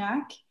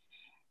Montignac.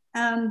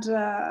 And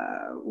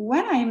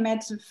when I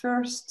met the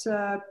first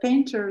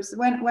painters,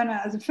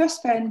 the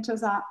first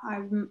painters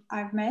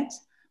I've met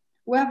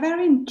were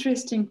very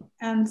interesting,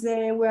 and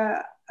they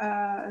were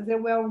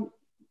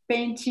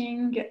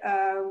painting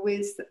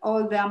with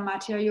all their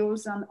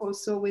materials and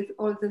also with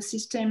all the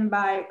system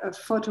by a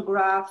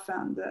photograph,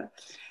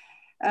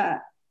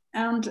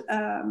 and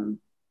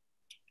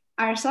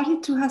I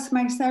started to ask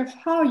myself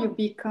how you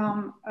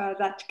become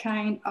that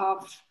kind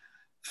of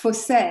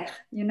faussaire,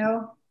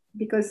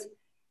 because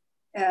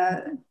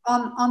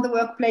on the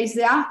workplace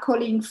they are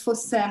calling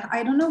faussaire.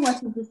 I don't know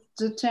what is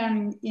the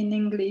term in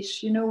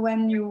English.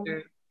 When you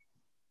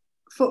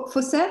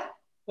faussaire,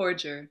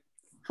 forger.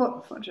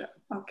 Forger.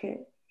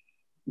 Okay.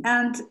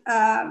 And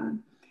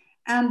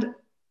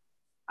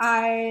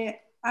I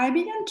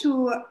began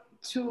to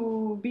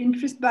be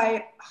interested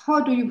by how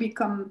do you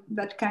become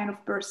that kind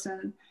of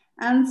person.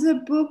 And the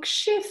book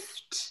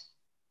shifts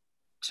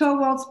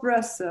towards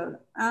Brussels,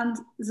 and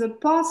the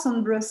parts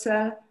on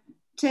Brussels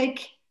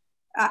take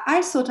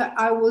I thought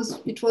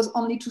it was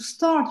only to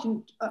start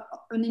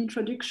an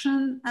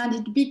introduction, and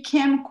it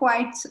became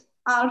quite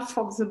half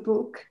of the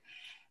book,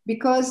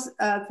 because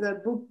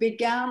the book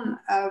began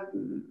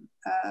an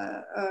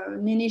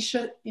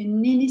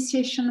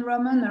initiation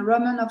roman, a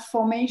roman of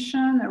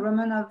formation, a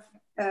roman of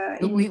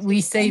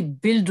we say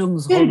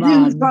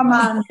Bildungsroman.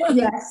 Bildungsroman,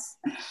 yes,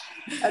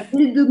 a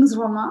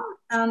Bildungsroman,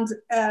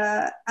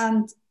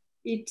 and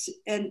it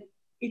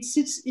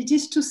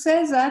is to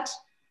say that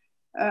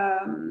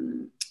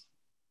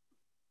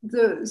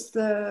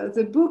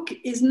the book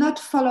is not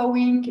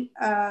following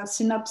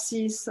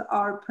synopsis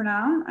or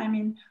pronoun. I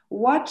mean,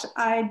 what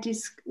I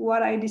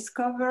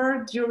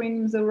discovered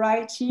during the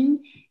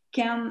writing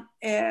can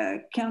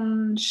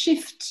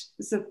shift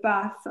the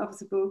path of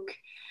the book.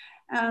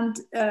 And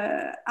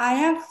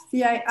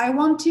I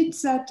wanted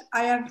that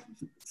I have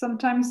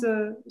sometimes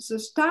the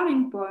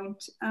starting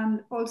point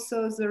and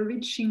also the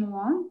reaching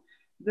one.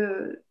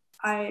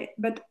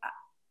 But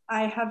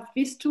I have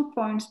these 2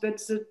 points, but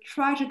the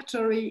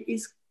trajectory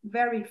is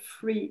very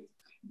free.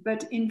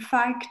 But in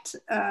fact,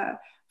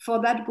 for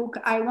that book,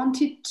 I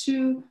wanted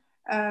to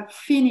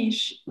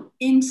finish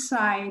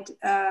inside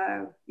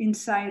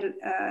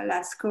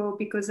Lascaux,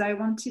 because I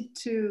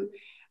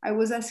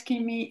was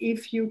asking me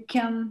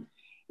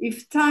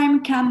if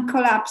time can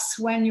collapse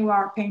when you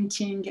are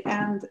painting,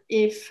 and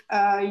if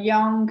a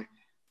young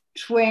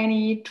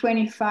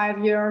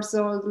 25 years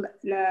old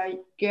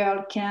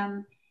girl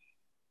can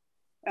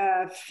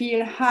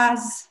feel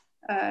as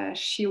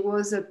she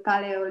was a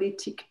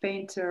Paleolithic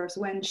painter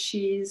when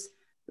she's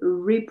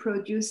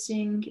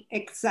reproducing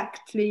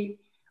exactly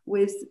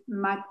with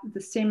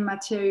the same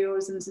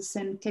materials and the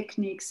same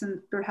techniques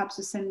and perhaps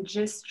the same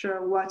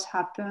gesture what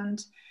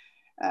happened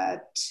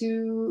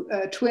to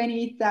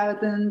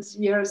 20,000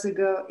 years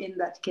ago in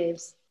that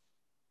caves.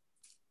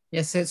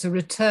 Yes, so it's a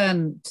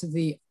return to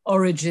the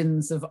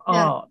origins of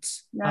art,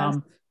 yes.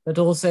 But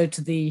also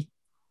to the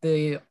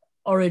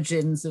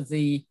origins of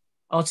the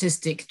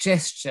artistic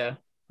gesture,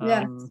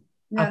 à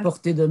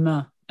portée de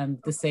main, and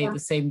the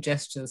same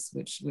gestures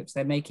which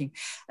they're making.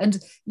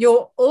 And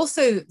you're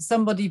also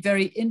somebody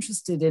very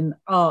interested in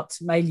art,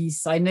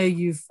 Maylis. I know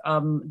you've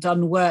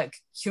done work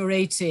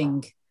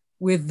curating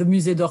with the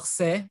Musée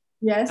d'Orsay,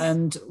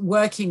 and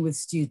working with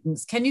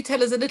students. Can you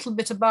tell us a little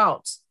bit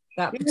about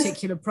that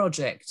particular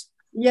project?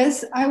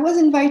 Yes, I was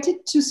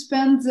invited to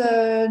spend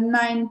the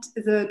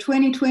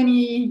 2020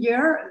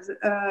 year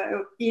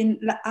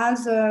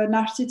as an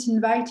artist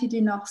invited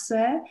in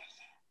Orsay,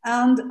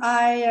 and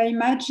I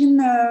imagine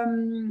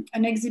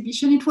an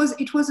exhibition. It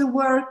was a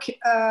work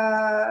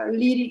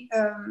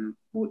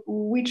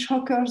which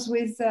occurs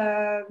with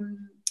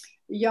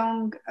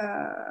young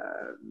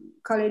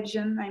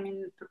collegian,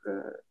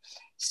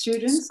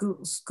 students,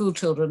 school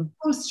children,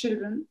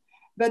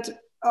 but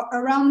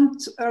around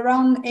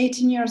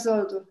 18 years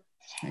old.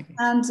 Okay.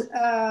 And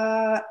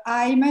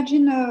I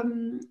imagine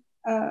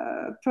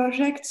a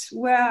project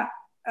where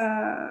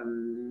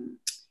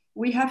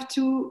we have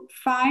to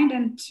find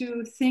and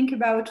to think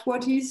about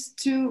what is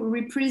to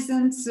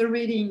represent the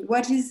reading,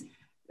 what is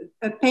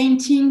a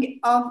painting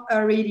of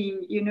a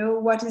reading,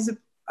 what is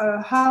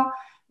how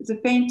the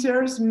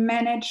painters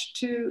manage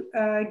to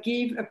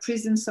give a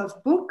presence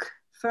of book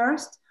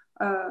first,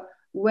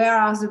 where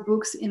are the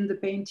books in the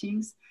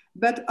paintings,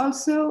 but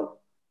also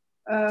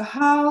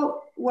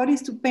what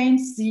is to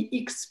paint the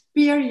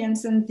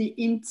experience and the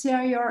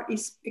interior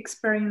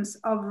experience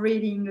of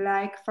reading,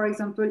 like, for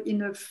example,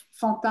 in a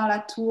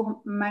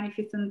Fantin-Latour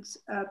magnificent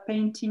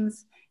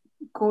paintings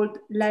called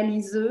La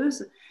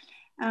Liseuse,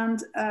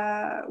 and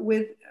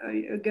with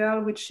a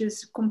girl which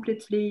is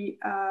completely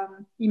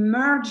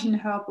immersed in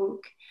her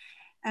book.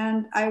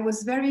 And I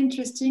was very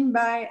interested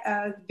by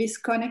this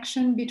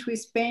connection between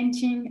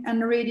painting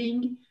and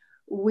reading,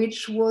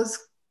 which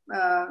was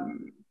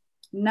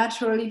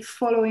naturally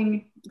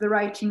following the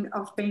writing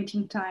of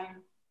Painting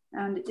Time.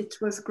 And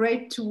it was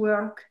great to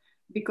work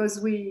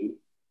because we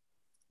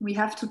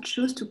have to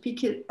choose to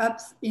pick it up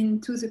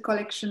into the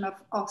collection of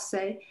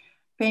Orsay,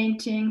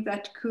 painting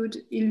that could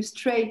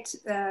illustrate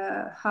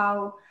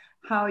how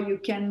you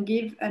can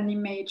give an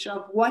image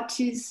of what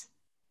is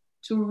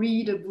to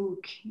read a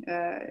book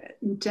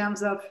in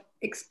terms of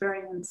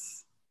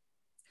experience.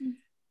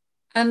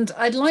 And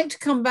I'd like to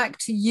come back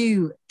to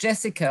you,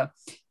 Jessica,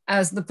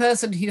 as the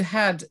person who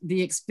had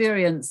the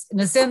experience, in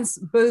a sense,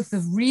 both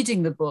of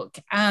reading the book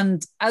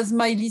and, as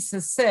Maylis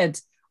has said,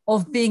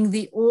 of being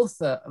the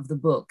author of the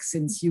book,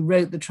 since you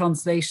wrote the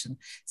translation.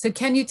 So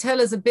can you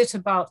tell us a bit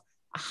about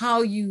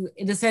how you,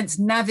 in a sense,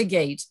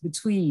 navigate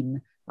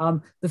between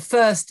the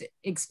first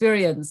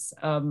experience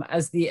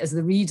as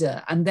the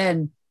reader and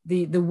then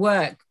the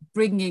work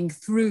bringing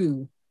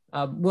through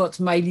what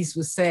Maylis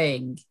was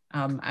saying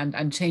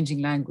and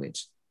changing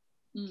language?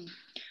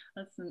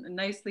 That's a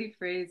nicely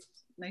phrased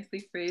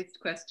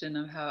question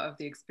of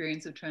the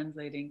experience of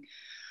translating.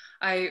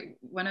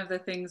 One of the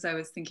things I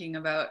was thinking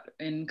about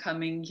in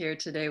coming here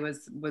today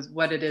was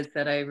what it is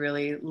that I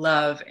really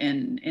love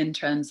in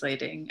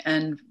translating.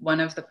 And one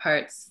of the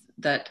parts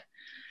that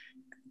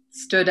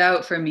stood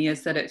out for me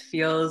is that it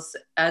feels,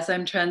 as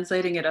I'm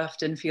translating, it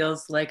often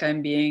feels like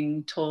I'm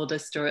being told a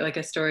story, like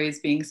a story is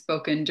being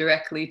spoken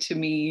directly to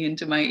me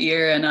into my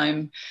ear, and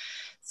I'm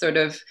sort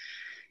of,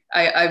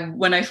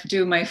 when I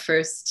do my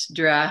first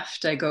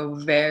draft, I go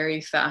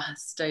very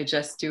fast. I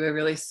just do a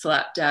really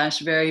slapdash,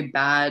 very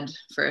bad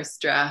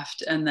first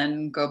draft, and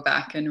then go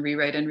back and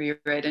rewrite and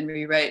rewrite and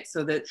rewrite.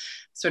 So that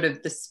sort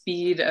of the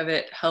speed of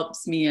it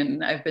helps me.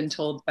 And I've been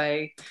told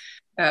by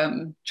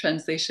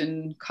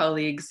translation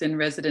colleagues in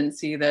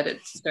residency that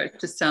it starts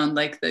to sound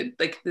like the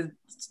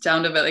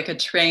sound of it, like a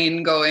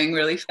train going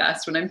really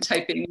fast when I'm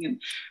typing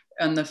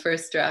on the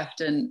first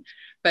draft.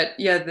 But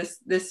yeah,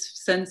 this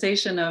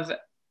sensation of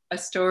a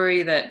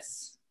story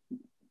that's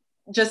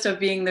just of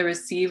being the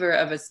receiver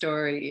of a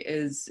story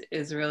is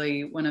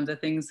really one of the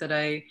things that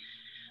I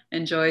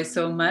enjoy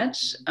so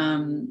much.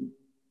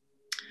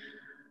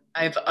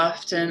 I've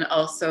often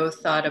also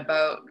thought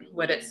about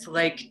what it's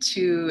like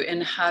to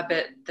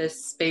inhabit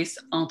this space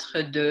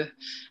entre deux,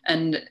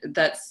 and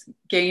that's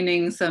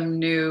gaining some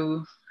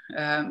new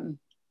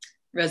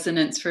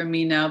resonance for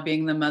me now,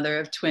 being the mother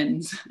of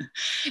twins,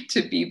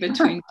 to be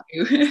between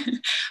two.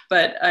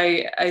 But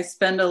I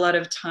spend a lot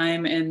of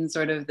time in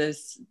sort of the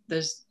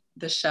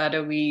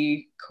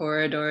shadowy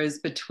corridors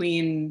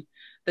between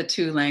the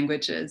two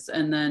languages.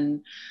 And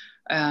then,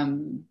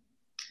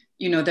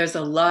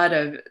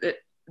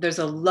 there's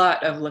a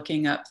lot of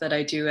looking up that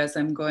I do as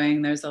I'm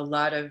going. There's a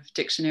lot of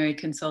dictionary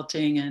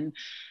consulting, and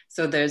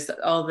so there's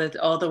all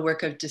the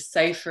work of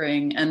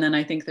deciphering. And then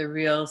I think the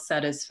real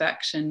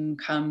satisfaction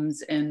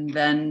comes in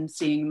then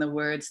seeing the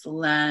words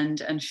land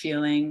and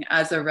feeling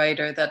as a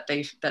writer that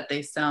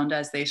they sound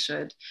as they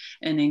should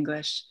in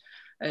English.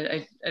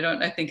 I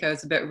think I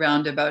was a bit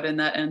roundabout in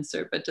that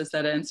answer, but does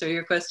that answer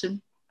your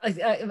question?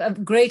 A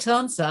great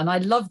answer. And I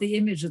love the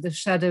image of the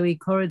shadowy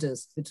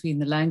corridors between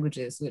the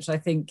languages, which I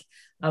think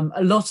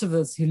a lot of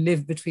us who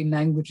live between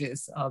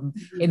languages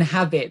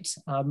inhabit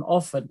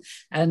often.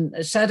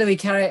 And shadowy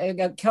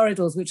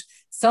corridors, which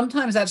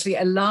sometimes actually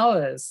allow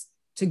us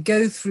to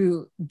go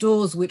through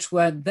doors which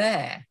weren't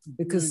there,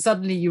 because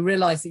suddenly you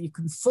realize that you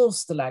can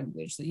force the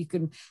language, that you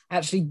can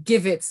actually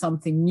give it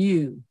something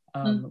new.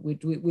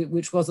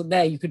 Which wasn't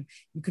there. You could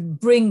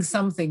bring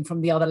something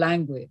from the other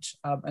language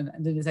and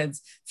in a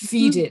sense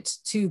feed it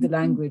to the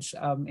language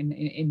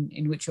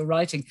in which you're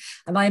writing.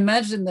 And I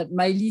imagine that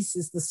Maylis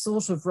is the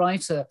sort of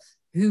writer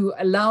who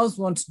allows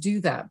one to do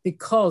that,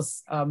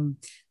 because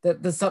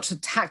that there's such a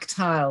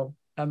tactile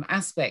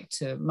aspect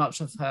to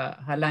much of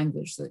her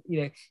language that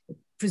it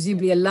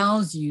presumably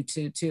allows you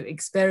to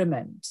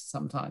experiment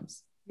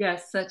sometimes.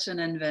 Yes, such an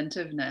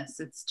inventiveness.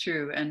 It's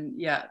true. And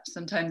yeah,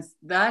 sometimes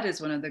that is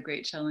one of the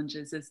great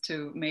challenges, is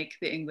to make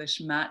the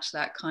English match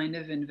that kind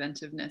of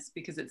inventiveness,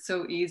 because it's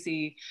so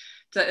easy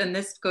to, and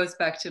this goes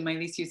back to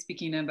Maylis, you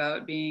speaking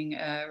about being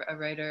a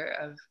writer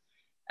of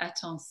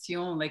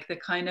attention, like the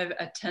kind of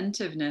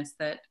attentiveness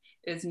that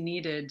is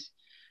needed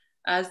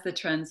as the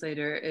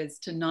translator is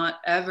to not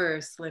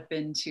ever slip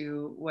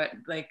into what,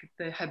 like,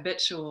 the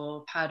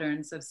habitual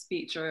patterns of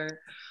speech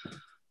or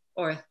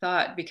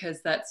thought, because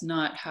that's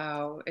not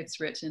how it's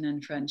written in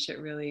French. It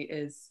really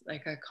is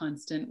like a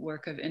constant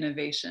work of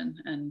innovation.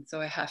 And so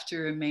I have to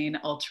remain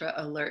ultra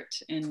alert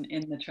in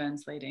the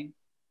translating.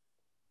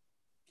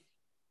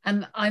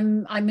 And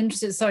I'm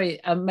interested, sorry,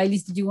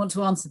 Maylis, did you want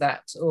to answer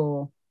that,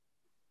 or?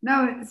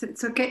 No,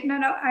 it's okay. No,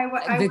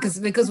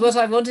 because what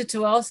I wanted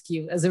to ask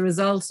you, as a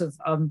result of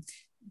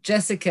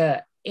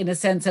Jessica, in a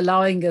sense,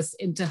 allowing us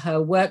into her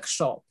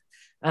workshop,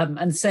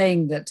 and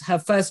saying that her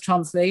first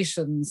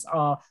translations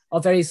are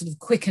very sort of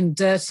quick and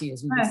dirty,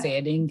 as we would say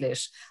in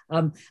English,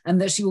 and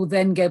that she will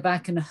then go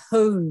back and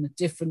hone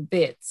different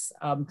bits,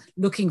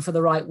 looking for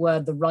the right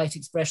word, the right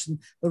expression,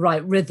 the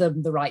right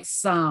rhythm, the right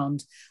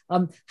sound.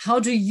 How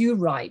do you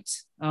write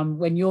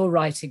when you're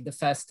writing the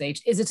first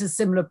stage? Is it a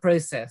similar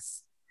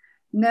process?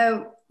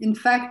 No, in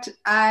fact,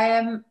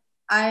 I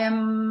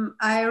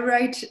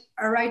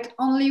write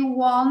only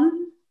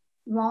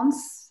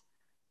once,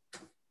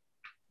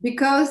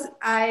 because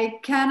I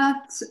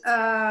cannot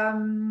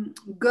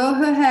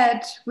go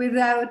ahead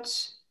without,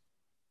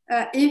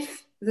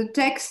 if the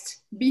text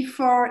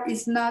before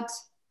is not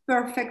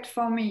perfect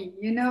for me,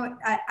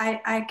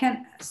 I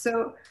can,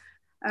 so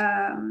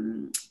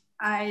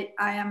I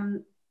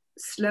am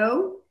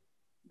slow,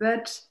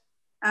 but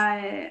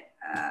I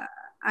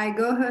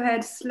go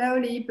ahead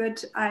slowly,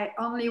 but I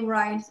only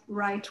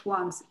write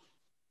once.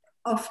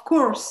 Of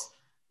course,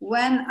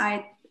 when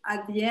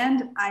at the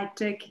end, I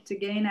take it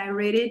again, I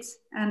read it,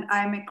 and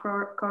I make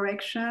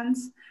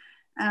corrections.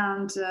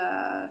 And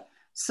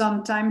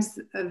sometimes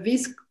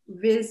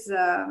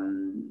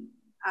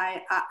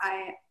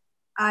I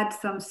add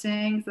some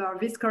things, or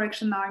this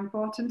correction are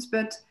important.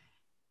 But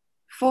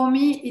for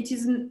me, it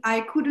isn't.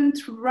 I couldn't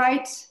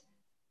write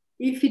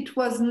if it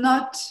was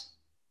not.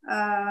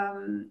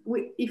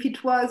 If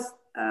it was.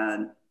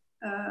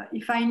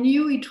 If I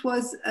knew it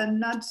was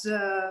not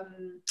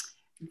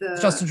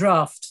just a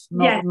draft,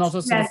 not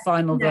a sort of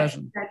final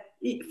version.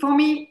 For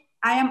me,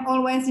 I am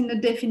always in the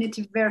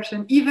definitive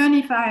version, even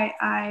if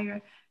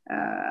I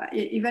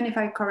even if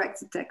I correct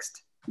the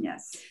text.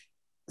 Yes.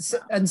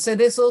 So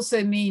this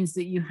also means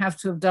that you have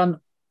to have done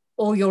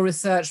all your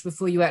research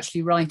before you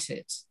actually write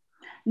it.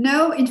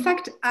 No, in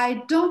fact,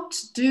 I don't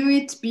do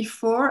it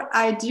before.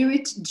 I do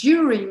it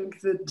during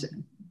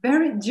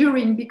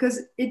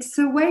because it's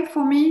a way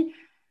for me.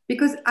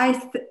 Because I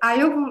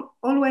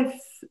always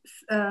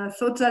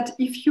thought that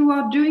if you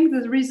are doing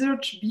the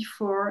research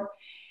before,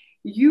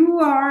 you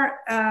are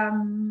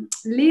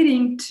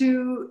leading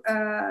to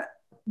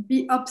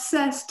be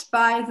obsessed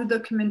by the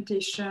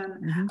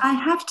documentation. Mm-hmm. I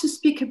have to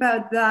speak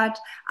about that.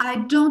 I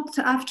don't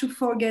have to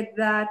forget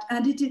that.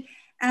 And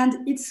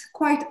it's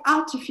quite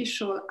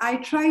artificial. I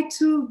try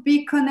to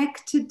be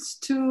connected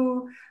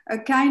to a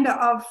kind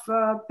of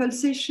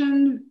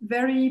pulsation,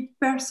 very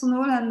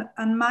personal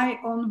and my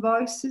own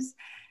voices.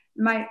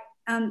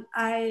 And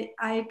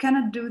I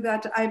cannot do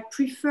that. I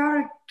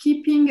prefer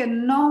keeping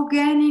an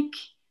organic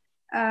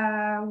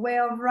way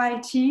of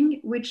writing,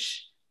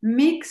 which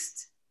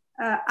mixed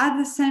at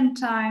the same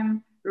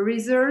time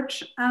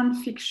research and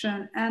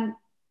fiction. And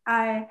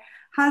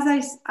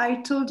as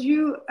I told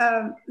you,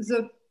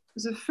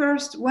 the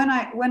first when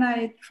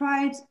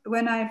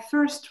I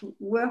first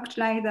worked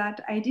like that,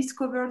 I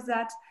discovered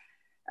that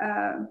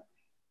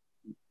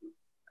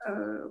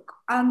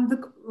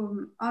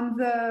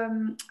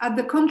at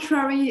the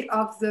contrary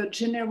of the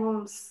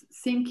general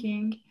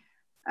thinking,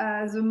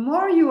 the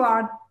more you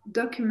are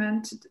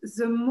documented,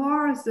 the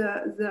more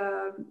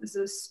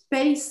the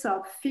space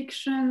of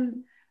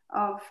fiction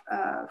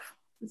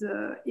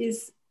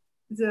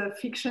the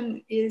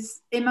fiction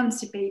is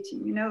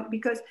emancipating, you know,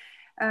 because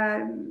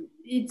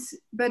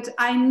but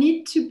I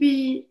need to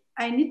be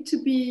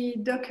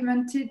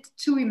documented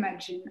to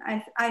imagine.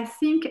 I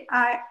think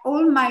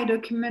all my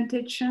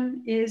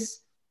documentation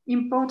is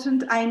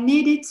important. I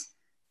need it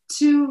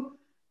to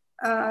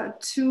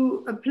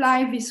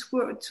apply this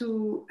work,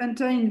 to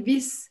enter in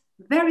this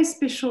very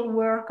special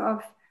work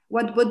of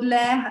what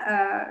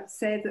Baudelaire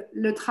said,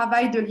 le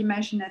travail de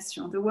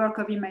l'imagination, the work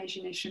of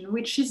imagination,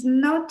 which is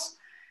no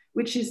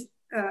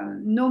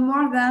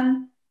more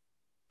than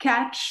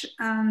catch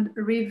and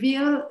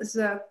reveal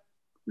the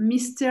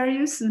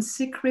mysterious and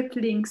secret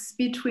links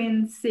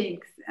between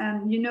things,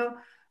 and, you know,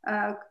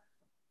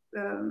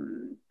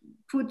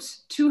 put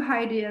two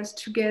ideas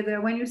together.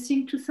 When you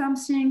think to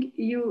something,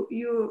 you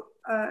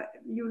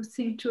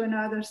think to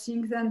another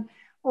thing, and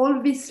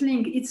all this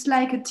link, it's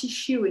like a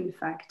tissue, in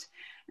fact.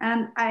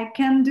 And I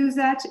can do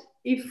that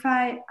if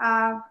I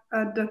have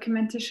a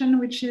documentation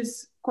which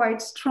is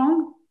quite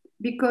strong,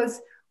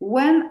 because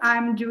when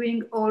I'm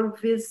doing all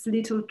this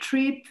little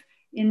trip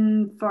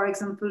in, for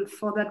example,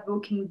 for that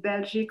book in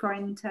Belgium or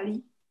in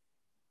Italy,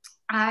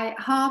 I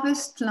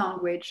harvest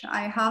language,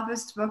 I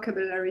harvest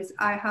vocabularies,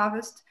 I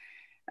harvest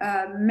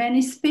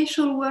many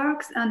special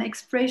works and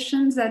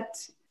expressions that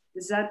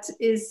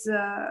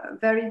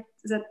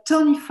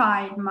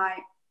tonify my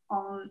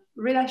own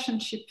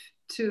relationship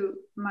to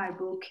my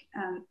book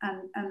and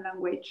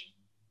language.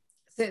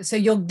 So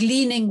you're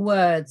gleaning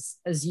words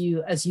as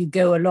you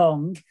go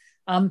along.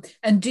 And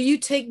do you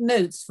take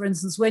notes? For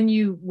instance, when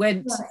you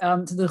went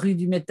to the Rue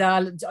du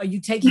Métal, are you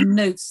taking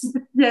notes?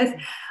 Yes,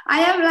 I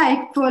am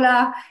like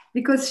Paula,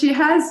 because she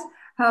has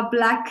her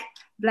black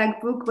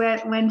book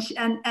when she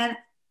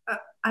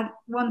at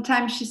one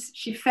time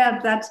she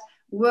felt that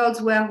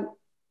words were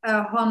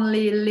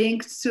only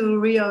linked to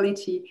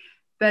reality.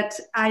 But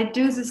I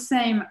do the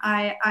same.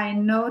 I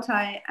note,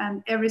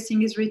 and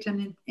everything is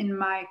written in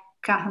my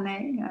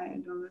carnet.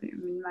 I don't know,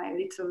 in my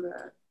little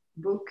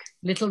book.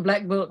 Little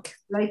black book.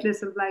 Like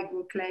little black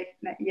book, like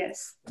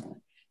yes.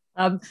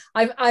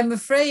 I'm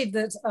afraid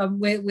that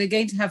we're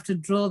going to have to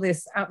draw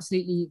this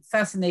absolutely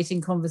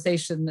fascinating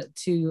conversation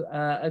to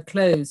a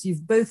close.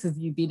 Both of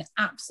you been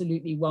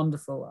absolutely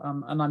wonderful,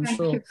 and I'm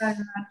sure you very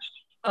much.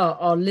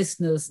 Our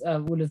listeners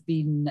will have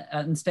been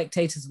and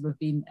spectators will have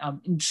been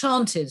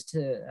enchanted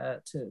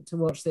to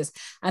watch this.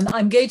 And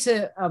I'm going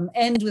to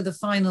end with a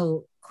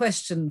final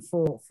question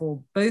for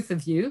both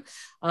of you,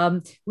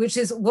 which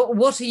is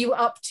what are you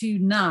up to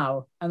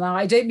now? And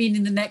I don't mean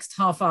in the next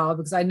half hour,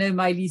 because I know,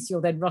 Maylis, you're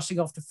then rushing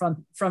off to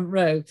front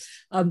row.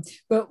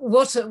 But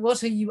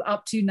what are you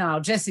up to now,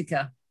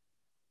 Jessica?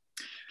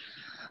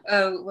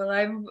 Well,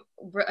 I'm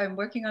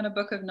working on a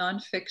book of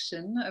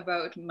nonfiction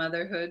about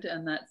motherhood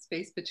and that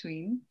space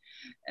between,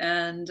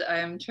 and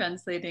I'm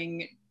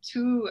translating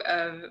two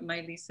of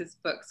Maylis's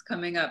books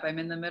coming up. I'm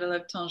in the middle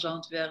of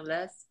Tangente vers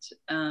l'Est,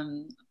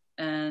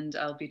 and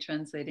I'll be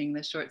translating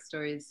the short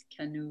stories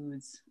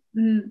Canoes.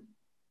 Mm.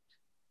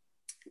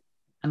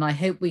 And I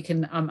hope we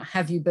can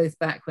have you both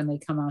back when they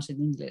come out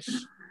in English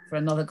for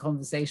another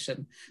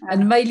conversation.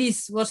 And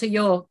Maylis, what are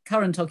your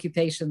current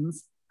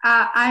occupations?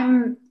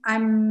 I'm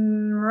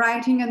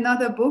writing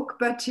another book,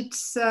 but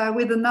it's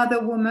with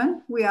another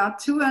woman. We are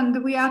two,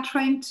 and we are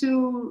trying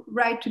to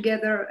write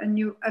together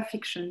a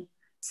fiction.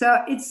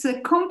 So it's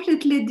a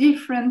completely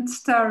different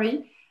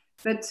story,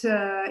 but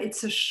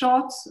it's a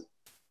short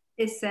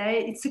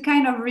essay. It's a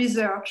kind of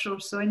research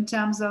also in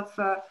terms of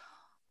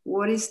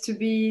what is to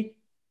be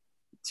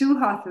two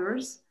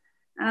authors.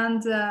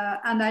 And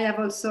I have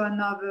also a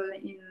novel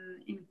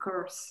in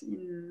course,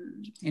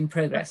 in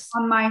progress.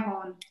 On my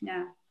own,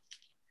 yeah.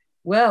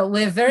 Well,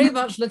 we're very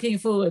much looking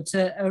forward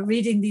to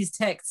reading these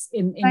texts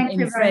in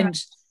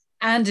French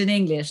and in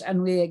English,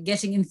 and we're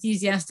getting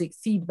enthusiastic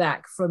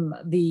feedback from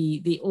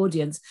the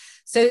audience.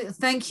 So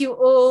thank you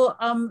all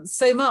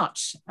so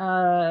much.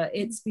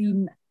 It's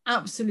been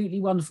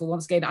absolutely wonderful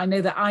once again. I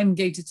know that I'm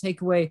going to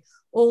take away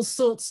all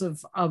sorts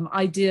of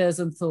ideas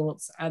and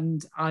thoughts,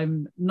 and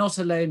I'm not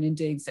alone in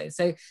doing so.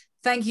 So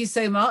thank you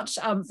so much.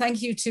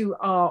 Thank you to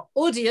our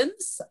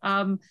audience,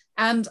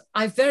 and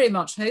I very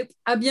much hope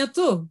à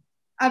bientôt.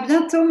 À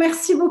bientôt,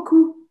 merci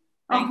beaucoup.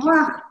 Au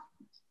revoir.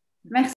 Merci.